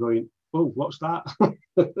are sort of going, "Oh, what's that?"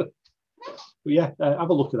 But yeah, have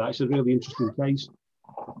a look at that. It's a really interesting case.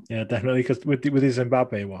 Yeah, definitely. Because with the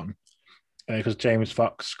Zimbabwe one, because James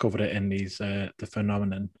Fox covered it in the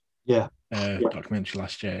Phenomenon documentary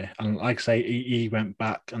last year, and like I say, he went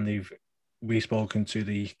back and they've re-spoken to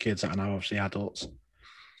the kids that are now obviously adults,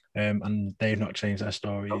 and they've not changed their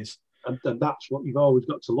stories. And that's what you've always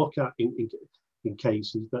got to look at in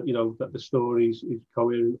cases, that that the stories is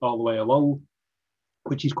coherent all the way along,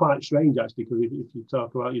 which is quite strange actually, because if you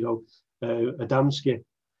talk about Adamski,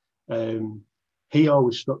 he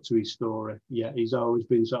always stuck to his story. Yeah, he's always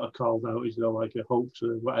been sort of called out as like a hoax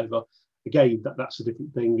or whatever. Again, that's a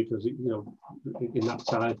different thing, because in that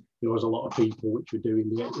time there was a lot of people which were doing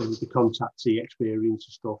the contactee experience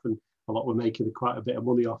and stuff, and a lot were making quite a bit of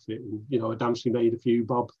money off it. And Adamski made a few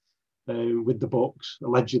bob with the books.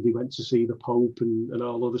 Allegedly went to see the Pope and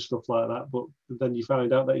all other stuff like that. But then you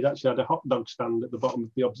find out that he actually had a hot dog stand at the bottom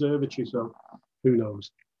of the observatory. So who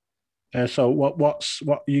knows? So what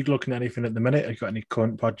are you looking at anything at the minute? Have you got any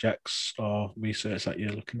current projects or research that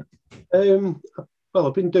you're looking at? Well,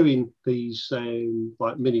 I've been doing these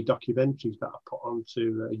like mini documentaries that I put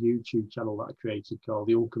onto a YouTube channel that I created called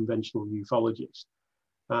The Unconventional Ufologist.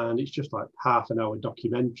 And it's just like half an hour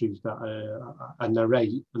documentaries that I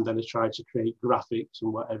narrate, and then I try to create graphics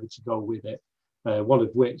and whatever to go with it. One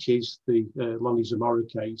of which is the Lonnie Zamora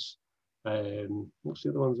case. What's the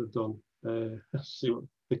other ones I've done?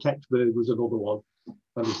 The Kecksburg was another one.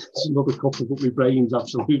 And there's another couple, but my brain's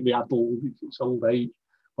absolutely addled. It's old age.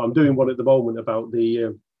 But I'm doing one at the moment about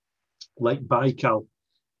the Lake Baikal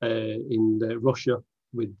in Russia,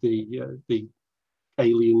 with the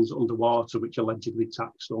aliens underwater, which allegedly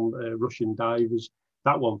attacked some Russian divers.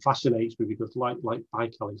 That one fascinates me because Lake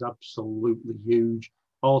Baikal is absolutely huge.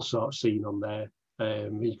 All sorts seen on there.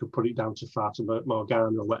 You could put it down to Fata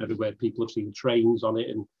Morgana or whatever, where people have seen trains on it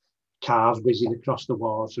and cars whizzing across the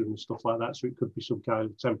water and stuff like that. So it could be some kind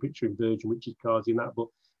of temperature inversion which is causing that. But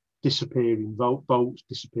disappearing boats,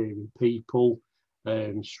 disappearing people,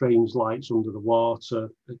 strange lights under the water.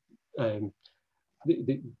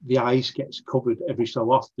 The ice gets covered every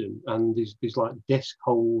so often, and there's like disc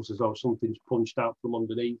holes as though something's punched out from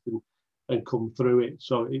underneath and come through it.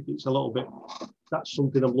 So it's a little bit, that's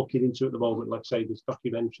something I'm looking into at the moment. Like I say, this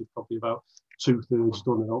documentary is probably about 2/3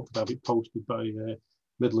 done, and hopefully have it posted by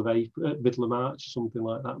middle of March, something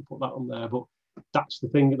like that, and put that on there. But that's the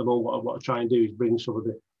thing at the moment. What I try and do is bring some of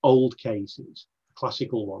the old cases,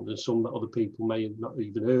 classical ones, and some that other people may have not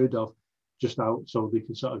even heard of, just out, so they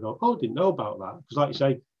can sort of go, "Oh, I didn't know about that." Because like you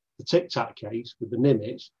say, the Tic Tac case with the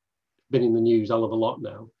Nimitz, been in the news a hell of a lot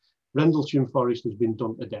now. Rendlesham Forest has been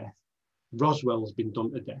done to death. Roswell has been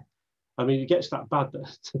done to death. I mean, it gets that bad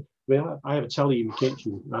that I have a telly in the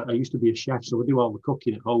kitchen. I used to be a chef, so I do all the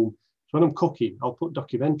cooking at home. So when I'm cooking, I'll put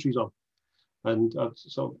documentaries on, and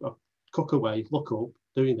so I cook away, look up,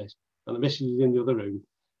 doing this, and the missus is in the other room.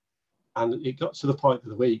 And it got to the point of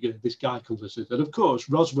the week, this guy comes and says, and of course,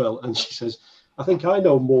 Roswell. And she says, I think I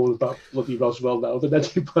know more about bloody Roswell now than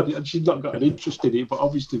anybody. And she's not got an interest in it, but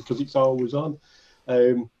obviously because it's always on.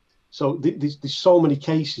 So there's so many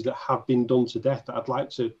cases that have been done to death that I'd like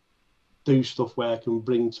to do stuff where I can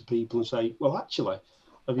bring to people and say, well, actually,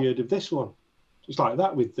 have you heard of this one? It's like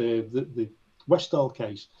that with the Westall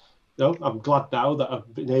case. I'm glad now that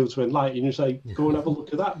I've been able to enlighten you and say, go and have a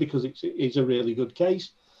look at that, because it's a really good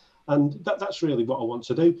case. And that's really what I want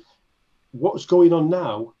to do. What's going on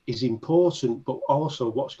now is important, but also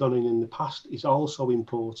what's gone on in the past is also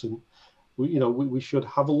important. We should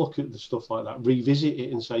have a look at the stuff like that, revisit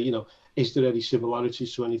it and say, is there any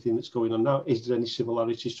similarities to anything that's going on now? Is there any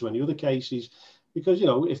similarities to any other cases? Because,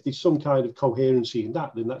 if there's some kind of coherency in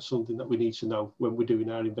that, then that's something that we need to know when we're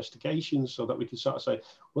doing our investigations, so that we can sort of say,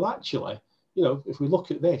 well, actually, if we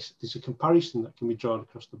look at this, there's a comparison that can be drawn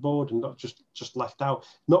across the board and not just left out.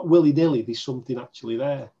 Not willy-nilly, there's something actually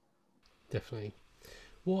there. Definitely.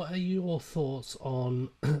 What are your thoughts on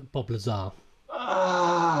Bob Lazar?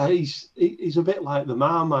 He's a bit like the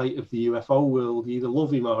Marmite of the UFO world. You either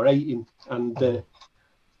love him or hate him. And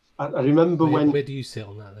I remember where do you sit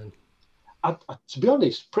on that then? To be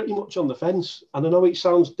honest, pretty much on the fence. And I know it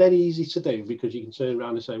sounds dead easy to do, because you can turn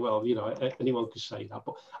around and say, well, anyone could say that.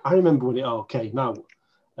 But I remember when it all came out,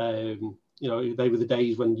 they were the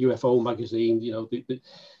days when UFO magazine,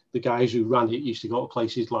 the guys who ran it used to go to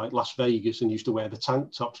places like Las Vegas and used to wear the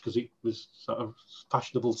tank tops because it was sort of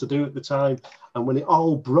fashionable to do at the time. And when it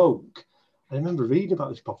all broke, I remember reading about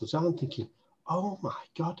this Bob Lazar and thinking, oh my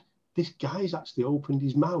God, this guy's actually opened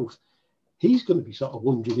his mouth. He's going to be sort of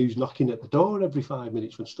wondering who's knocking at the door every 5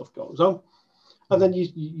 minutes when stuff goes on. And then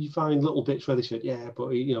you find little bits where they said, yeah, but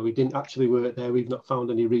he didn't actually work there. We've not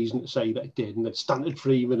found any reason to say that he did. And then Stanton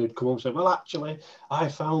Freeman had come up and said, well, actually, I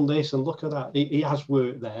found this and look at that. He has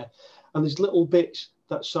worked there. And there's little bits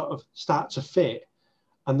that sort of start to fit.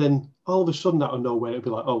 And then all of a sudden out of nowhere, it'd be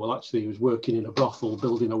like, oh, well, actually, he was working in a brothel,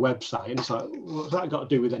 building a website. And it's like, what's that got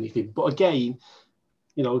to do with anything? But again,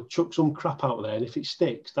 chuck some crap out there. And if it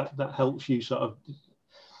sticks, that helps you sort of...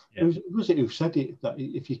 Yeah. Who was it who said it? That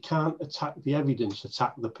if you can't attack the evidence,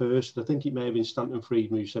 attack the person. I think it may have been Stanton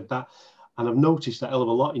Friedman who said that. And I've noticed that hell of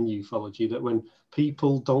a lot in ufology, that when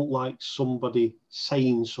people don't like somebody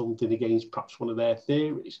saying something against perhaps one of their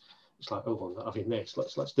theories, it's like, oh, I'm not having this.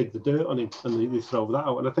 Let's dig the dirt on him, and they throw that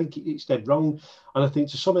out. And I think it's dead wrong. And I think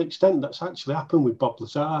to some extent that's actually happened with Bob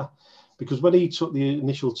Lazar, because when he took the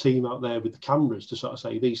initial team out there with the cameras to sort of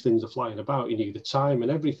say these things are flying about, he knew the time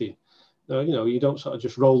and everything. You don't sort of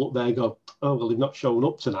just roll up there and go, oh, well, they've not shown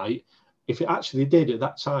up tonight. If it actually did at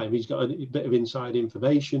that time, he's got a bit of inside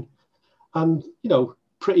information. And,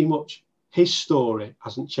 pretty much his story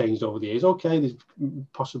hasn't changed over the years. Okay, there's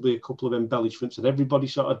possibly a couple of embellishments and everybody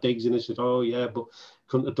sort of digs in and says, oh, yeah, but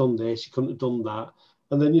couldn't have done this, he couldn't have done that.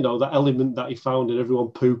 And then, that element that he found and everyone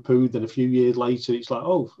poo-pooed, then a few years later, it's like,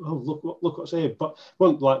 oh, look what's here. But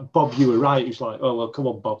like Bob, you were right. It's like, oh, well, come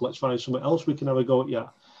on, Bob, let's find something else we can have a go at you.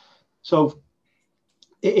 So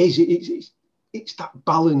it's that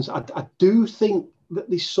balance. I do think that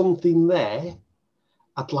there's something there.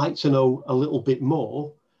 I'd like to know a little bit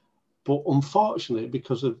more, but unfortunately,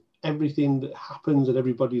 because of everything that happens and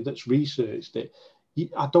everybody that's researched it,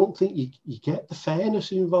 I don't think you get the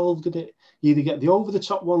fairness involved in it. You either get the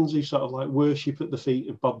over-the-top ones who sort of like worship at the feet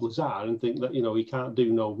of Bob Lazar and think that, he can't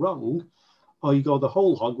do no wrong, or you go the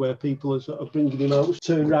whole hog where people are sort of bringing him out,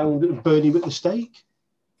 turn around and burn him at the stake.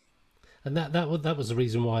 And that was the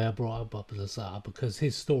reason why I brought up Bob Lazar, because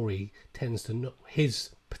his story tends to not,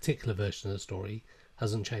 his particular version of the story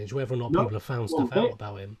hasn't changed, whether or not people have found stuff out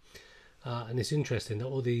about him. And it's interesting that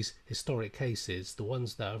all these historic cases, the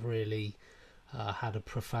ones that have really had a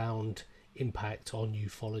profound impact on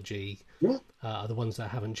ufology, are the ones that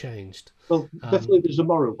haven't changed. Well, definitely the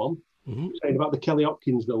Zamora one. Mm-hmm. Saying about the Kelly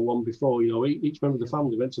Hopkinsville one before, each member of the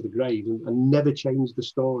family went to the grave and never changed the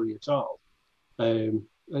story at all.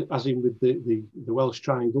 As in with the Welsh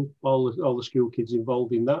Triangle, all the school kids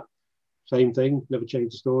involved in that, same thing, never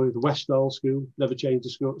changed the story. The Westall School, never changed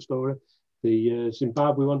the story. The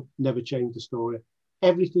Zimbabwe one, never changed the story.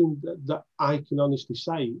 Everything that I can honestly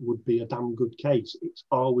say would be a damn good case. It's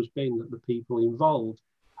always been that the people involved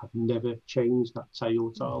have never changed that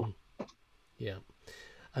tale at all. Yeah.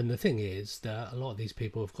 And the thing is that a lot of these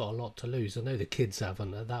people have got a lot to lose. I know the kids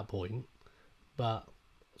haven't at that point, but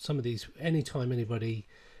some of these, anytime anybody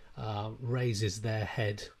raises their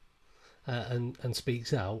head and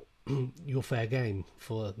speaks out, you're fair game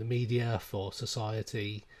for the media, for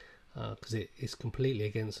society, because it is completely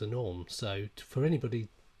against the norm. So for anybody...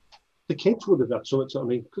 The kids would have had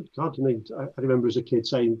something. Good God, I remember as a kid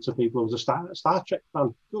saying to people I was a Star Trek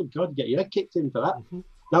fan. Good God, get your head kicked in for that. Mm-hmm.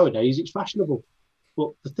 Nowadays, it's fashionable.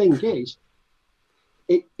 But the thing is,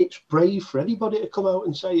 it's brave for anybody to come out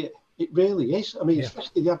and say it. It really is. I mean,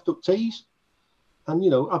 especially the abductees. And,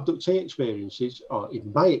 abductee experiences, or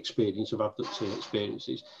in my experience of abductee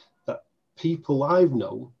experiences, that people I've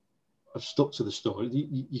known have stuck to the story.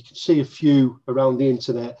 You can see a few around the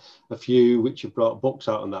internet, a few which have brought books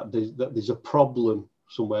out on that. There's a problem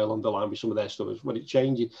somewhere along the line with some of their stories when it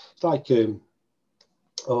changes. It's like,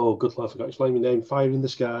 oh, good Lord, I forgot his name, Fire in the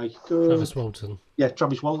Sky. Travis Walton. Yeah,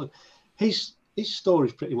 Travis Walton. His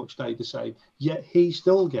story's pretty much stayed the same, yet he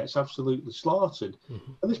still gets absolutely slaughtered.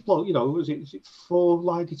 Mm-hmm. And this bloke, is it 4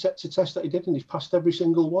 lie detector tests that he did, and he's passed every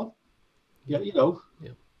single one. Yeah,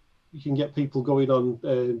 you can get people going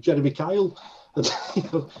on Jeremy Kyle, and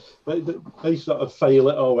they sort of fail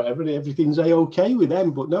it or whatever, and everything's A-OK with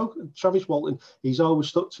them. But no, Travis Walton, he's always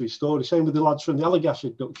stuck to his story. Same with the lads from the Allagash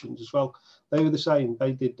abductions as well. They were the same.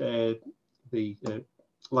 They did the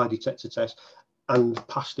lie detector test and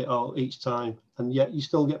passed it all each time, and yet you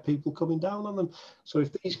still get people coming down on them. So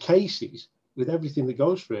if these cases, with everything that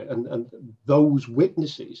goes for it, and those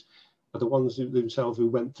witnesses are the ones themselves who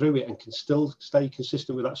went through it and can still stay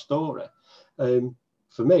consistent with that story,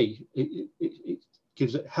 for me, it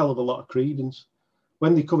gives it a hell of a lot of credence.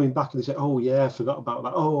 when they're coming back and they say, oh yeah, I forgot about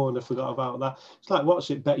that. Oh, and I forgot about that. It's like, what's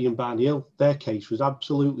it, Betty and Barney Hill? Their case was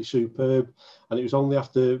absolutely superb. And it was only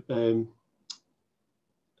after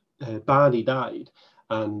Barney died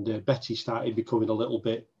and Betty started becoming a little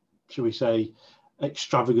bit, shall we say,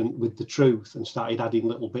 extravagant with the truth and started adding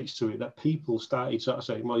little bits to it that people started sort of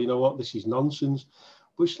saying, well, you know what, this is nonsense.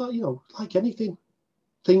 But it's like, you know, like anything,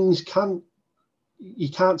 things you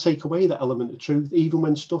can't take away that element of truth, even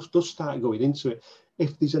when stuff does start going into it.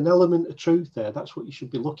 If there's an element of truth there, that's what you should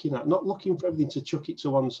be looking at, not looking for everything to chuck it to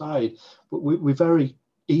one side. But we're very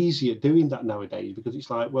easy at doing that nowadays, because it's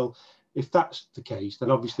like, well, if that's the case, then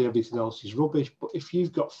obviously everything else is rubbish. But if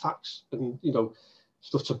you've got facts and, you know,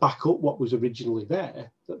 stuff to back up what was originally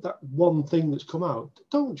there, that one thing that's come out,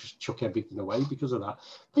 don't just chuck everything away because of that.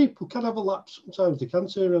 People can have a lapse. Sometimes they can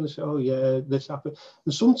turn around and say, oh yeah, this happened.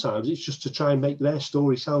 And sometimes it's just to try and make their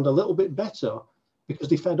story sound a little bit better because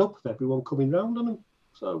they fed up with everyone coming round on them.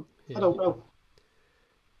 So yeah. I don't know.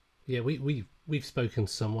 Yeah, we've spoken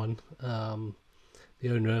to someone, the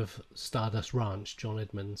owner of Stardust Ranch, John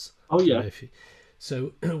Edmonds. Oh yeah.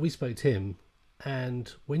 So we spoke to him,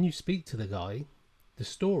 and when you speak to the guy, the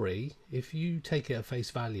story, if you take it at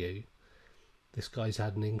face value, this guy's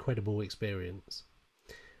had an incredible experience.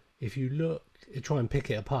 If you try and pick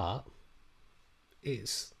it apart,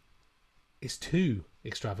 it's too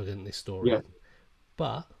extravagant, this story. Yeah.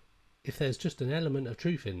 But if there's just an element of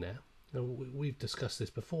truth in there, and we've discussed this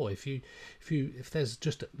before, if there's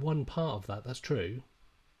just one part of that that's true,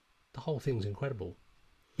 the whole thing's incredible.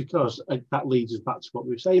 Because that leads us back to what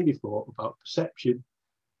we were saying before about perception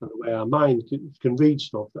and the way our mind can read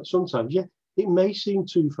stuff, that sometimes, yeah, it may seem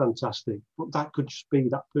too fantastic, but that could just be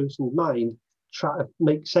that person's mind trying to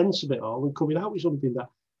make sense of it all and coming out with something that,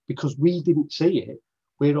 because we didn't see it,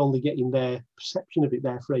 we're only getting their perception of it,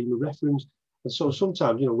 their frame of reference. And so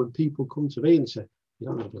sometimes, you know, when people come to me and say, you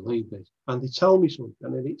don't really believe this, and they tell me something,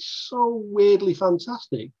 and it's so weirdly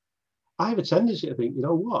fantastic, I have a tendency to think, you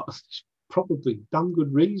know what, there's probably damn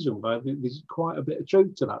good reason why there's quite a bit of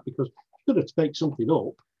truth to that, because you're going to make something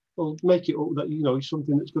up, well, make it up that, you know, it's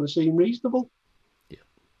something that's going to seem reasonable.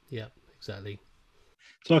 Yeah, exactly.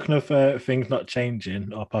 Talking of things not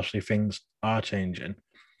changing, or possibly things are changing,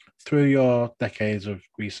 through your decades of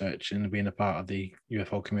research and being a part of the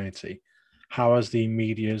UFO community, how has the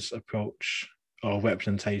media's approach or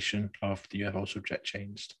representation of the UFO subject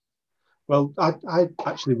changed? Well, I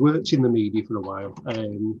actually worked in the media for a while. I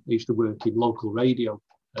used to work in local radio,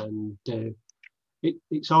 and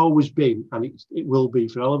it's always been, and it will be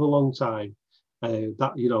for a hell of a long time,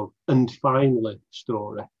 that, you know, and finally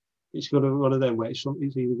story. It's going to be one of them where it's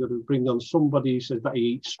either going to bring on somebody who says that he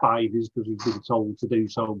eats spiders because he's been told to do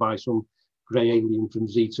so by some grey alien from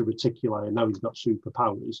Zeta Reticuli, and now he's got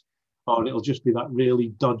superpowers, or it'll just be that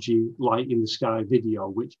really dodgy light in the sky video,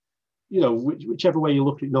 which, you know, whichever way you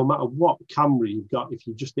look at it, no matter what camera you've got, if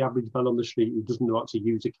you're just the average man on the street who doesn't know how to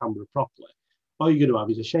use a camera properly, all you're going to have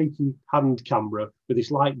is a shaky hand camera with this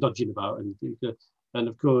light dodging about. And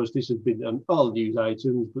of course, this has been on all news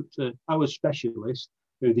items, but our specialist,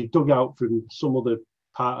 who they dug out from some other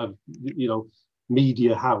part of, you know,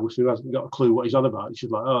 media house, who hasn't got a clue what he's on about, it's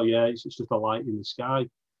just like, oh yeah, it's just a light in the sky.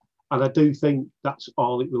 And I do think that's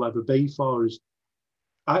all it will ever be for us.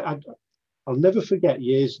 I'll never forget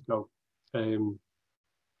years ago, when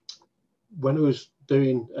I was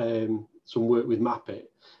doing some work with Mappit,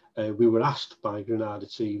 we were asked by Granada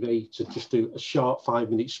TV to just do a short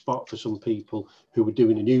 5-minute spot for some people who were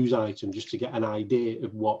doing a news item, just to get an idea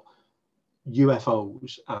of what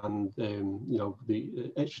UFOs and you know,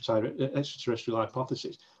 the extraterrestrial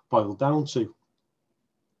hypothesis boiled down to.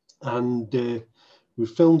 And we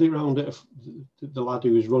filmed it round at the lad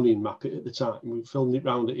who was running Mappit at the time. We filmed it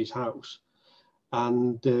round at his house,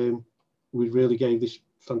 and we really gave this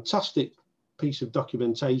fantastic piece of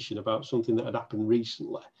documentation about something that had happened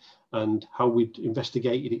recently and how we'd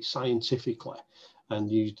investigated it scientifically and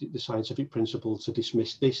used the scientific principle to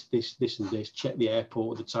dismiss this and this, checked the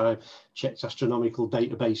airport at the time, checked astronomical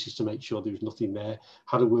databases to make sure there was nothing there,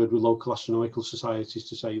 had a word with local astronomical societies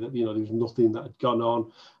to say that, you know, there was nothing that had gone on,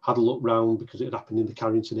 had a look round because it had happened in the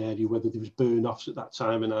Carrington area, whether there was burn-offs at that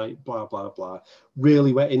time of night, blah, blah, blah.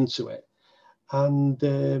 Really went into it.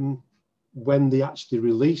 And when they actually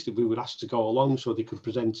released it, we were asked to go along so they could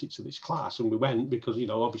present it to this class, and we went because, you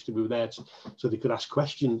know, obviously we were there so they could ask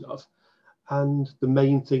questions of. And the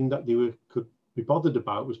main thing that they could be bothered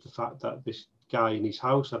about was the fact that this guy in his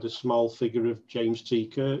house had a small figure of James T.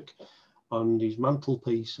 Kirk on his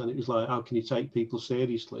mantelpiece, and it was like, how can you take people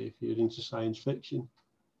seriously if you're into science fiction?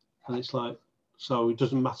 And it's like, so it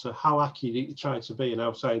doesn't matter how accurate you try to be and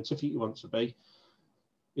how scientific you want to be,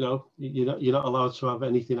 You know, you're not allowed to have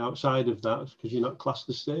anything outside of that because you're not classed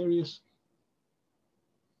as serious.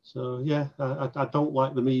 So yeah, I don't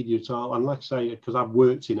like the media at all. And like I say, because I've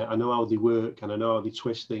worked in it, I know how they work and I know how they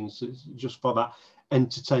twist things. It's just for that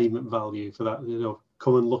entertainment value, for that, you know,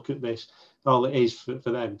 come and look at this. All it is for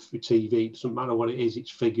them, for TV, it doesn't matter what it is, it's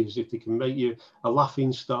figures. If they can make you a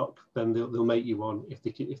laughing stock, then they'll make you one if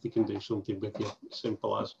they can do something with you.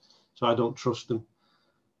 Simple as. So I don't trust them.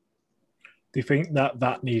 Do you think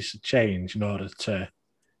that needs to change in order to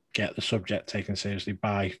get the subject taken seriously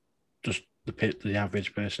by just the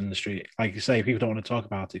average person in the street? Like you say, people don't want to talk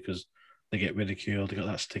about it because they get ridiculed. They got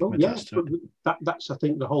that stigma attached to it. That's I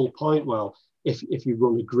think the whole point. Well, if you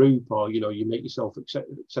run a group or you make yourself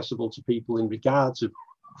accessible to people in regards of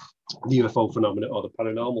the UFO phenomena or the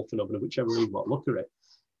paranormal phenomena, whichever way you want to look at it,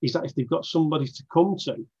 is that if they've got somebody to come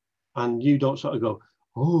to, and you don't sort of go,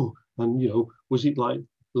 oh, and was it like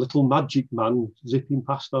little magic man zipping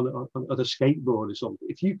past on a skateboard or something?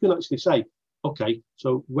 If you can actually say, okay,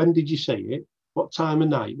 so when did you see it? What time of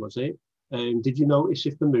night was it? Did you notice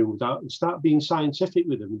if the moon was out? And start being scientific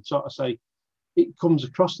with them and sort of say, it comes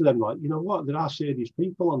across to them like, you know what, there are serious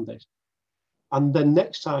people on this. And then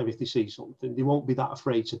next time, if they see something, they won't be that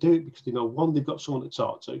afraid to do it because they know, one, they've got someone to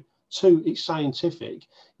talk to. Two, it's scientific.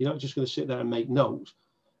 You're not just going to sit there and make notes.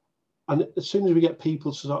 And as soon as we get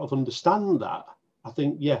people to sort of understand that, I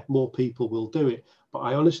think, yeah, more people will do it. But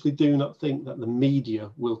I honestly do not think that the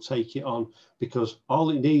media will take it on, because all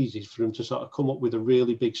it needs is for them to sort of come up with a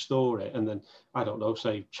really big story and then, I don't know,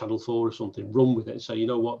 say Channel 4 or something, run with it and say, you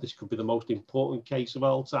know what, this could be the most important case of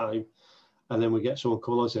all time. And then we get someone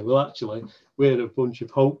come along and say, well, actually, we're a bunch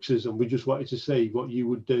of hoaxers and we just wanted to see what you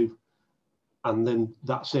would do. And then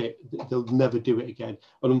that's it. They'll never do it again.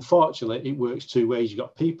 And unfortunately, it works two ways. You've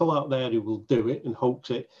got people out there who will do it and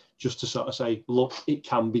hoax it just to sort of say, look, it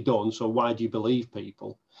can be done. So why do you believe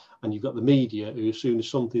people? And you've got the media who, as soon as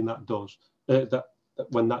something that does,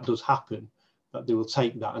 when that does happen, that they will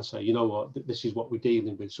take that and say, you know what, this is what we're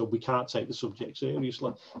dealing with. So we can't take the subject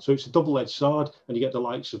seriously. So it's a double-edged sword. And you get the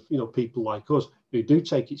likes of, people like us who do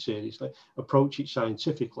take it seriously, approach it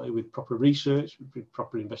scientifically with proper research, with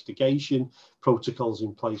proper investigation, protocols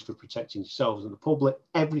in place for protecting yourselves and the public,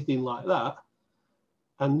 everything like that.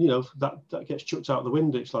 And, that gets chucked out the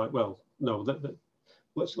window. It's like, well, no,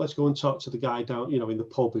 let's go and talk to the guy down, in the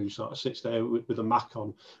pub who sort of sits there with a Mac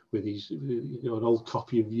on with his, an old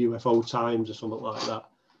copy of UFO Times or something like that.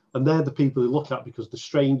 And they're the people who look at, because the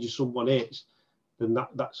stranger someone is, then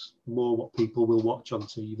that's more what people will watch on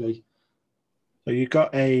TV. So you've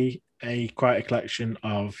got a quite a collection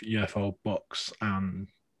of UFO books and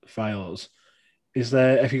files.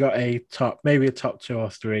 Have you got maybe a top 2 or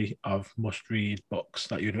 3 of must-read books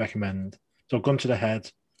that you'd recommend? So gun to the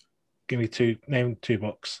head, name 2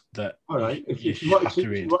 books that all right. If you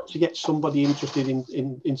want to get somebody interested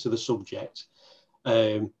into the subject,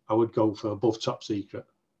 I would go for Above Top Secret,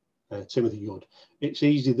 Timothy Good. It's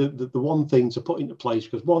easy, the one thing to put into place,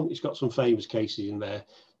 because one, it's got some famous cases in there.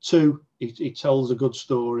 2, it tells a good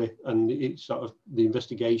story, and it's sort of the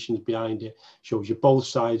investigations behind it, shows you both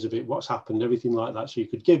sides of it, what's happened, everything like that. So you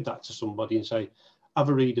could give that to somebody and say, have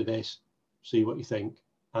a read of this, see what you think.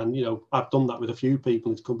 And, I've done that with a few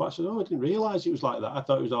people who've come back and said, oh, I didn't realise it was like that. I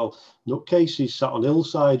thought it was all nutcases sat on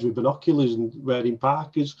hillsides with binoculars and wearing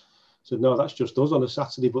parkas. I said, no, that's just us on a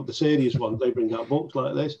Saturday. But the serious ones, they bring out books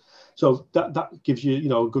like this. So that gives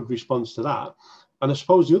you, a good response to that. And I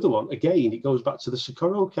suppose the other one, again, it goes back to the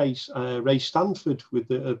Socorro case, Ray Stanford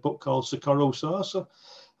with a book called Socorro Saucer.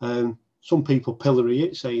 Some people pillory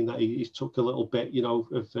it, saying that he took a little bit,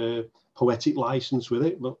 of poetic license with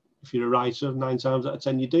it. But if you're a writer, 9 times out of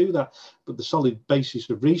 10, you do that. But the solid basis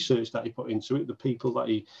of research that he put into it, the people that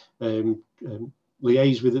he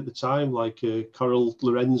liaised with at the time, like Coral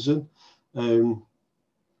Lorenzen,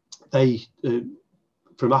 they...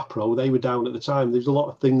 from APRO, they were down at the time. There's a lot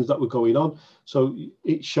of things that were going on. So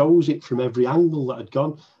it shows it from every angle that had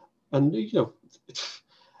gone. And,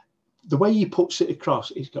 the way he puts it across,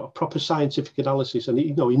 he's got a proper scientific analysis, and,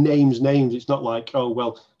 he names names. It's not like, oh,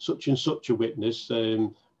 well, such and such a witness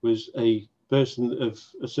was a person of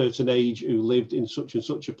a certain age who lived in such and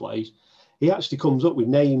such a place. He actually comes up with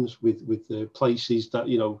names with places that,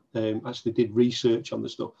 actually did research on the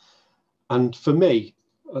stuff. And for me,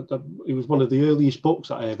 it was one of the earliest books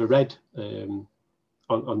that I ever read on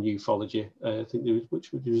ufology. I think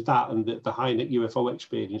there was that and the Hynek UFO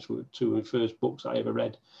Experience were 2 of the first books I ever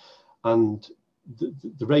read. And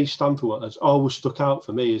the Ray Stanford one has always stuck out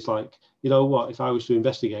for me. Is like, you know what, if I was to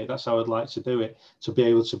investigate, that's how I'd like to do it, to be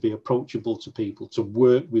able to be approachable to people, to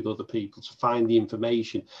work with other people, to find the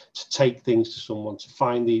information, to take things to someone, to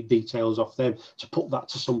find the details off them, to put that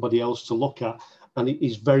to somebody else to look at. And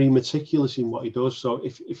he's very meticulous in what he does. So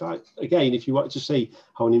if you wanted to see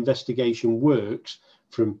how an investigation works,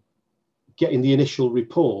 from getting the initial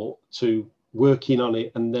report to working on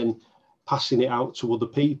it and then passing it out to other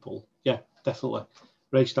people, yeah, definitely.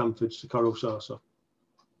 Ray Stanford, Socorro Sosa.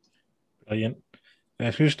 Brilliant.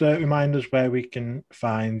 Just remind us where we can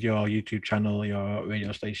find your YouTube channel, your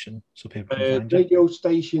radio station, so people can find radio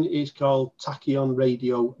station is called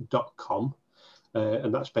tachyonradio.com.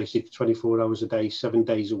 And that's basically 24 hours a day, 7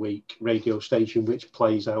 days a week radio station, which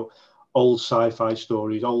plays out old sci-fi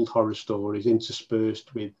stories, old horror stories,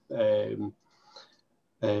 interspersed with UFO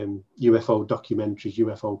documentaries,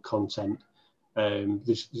 UFO content.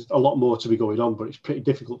 There's a lot more to be going on, but it's pretty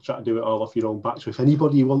difficult to try to do it all off your own back. So if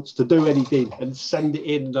anybody wants to do anything and send it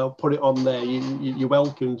in, I'll put it on there. You're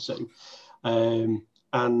welcome to.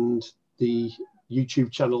 And the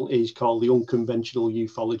YouTube channel is called The Unconventional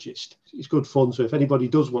Ufologist. It's good fun. So if anybody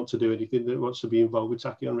does want to do anything that wants to be involved with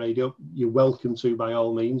Tachyon Radio, you're welcome to by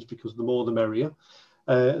all means, because the more the merrier.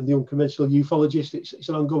 And The Unconventional Ufologist, it's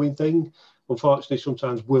an ongoing thing. Unfortunately,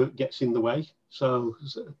 sometimes work gets in the way. So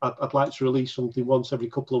I'd like to release something once every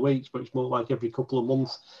couple of weeks, but it's more like every couple of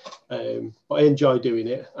months. But I enjoy doing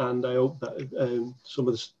it. And I hope that some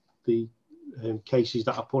of the cases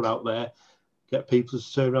that I put out there get people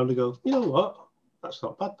to turn around and go, you know what? That's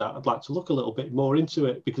not bad, that. I'd like to look a little bit more into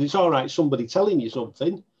it, because it's all right somebody telling you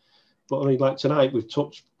something. But I mean, like tonight, we've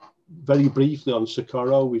touched very briefly on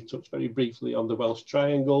Socorro. We've touched very briefly on the Welsh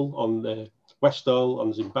Triangle, on the Westall,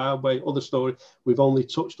 on Zimbabwe, other stories. We've only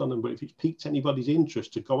touched on them, but if it's piqued anybody's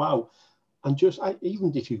interest to go out and just,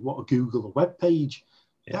 even if you want to Google a web page,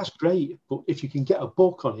 that's great. But if you can get a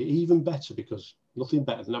book on it, even better, because nothing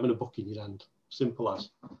better than having a book in your hand. Simple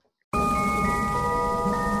as.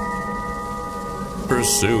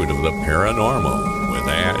 Pursuit of the Paranormal with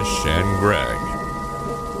Ash and Greg.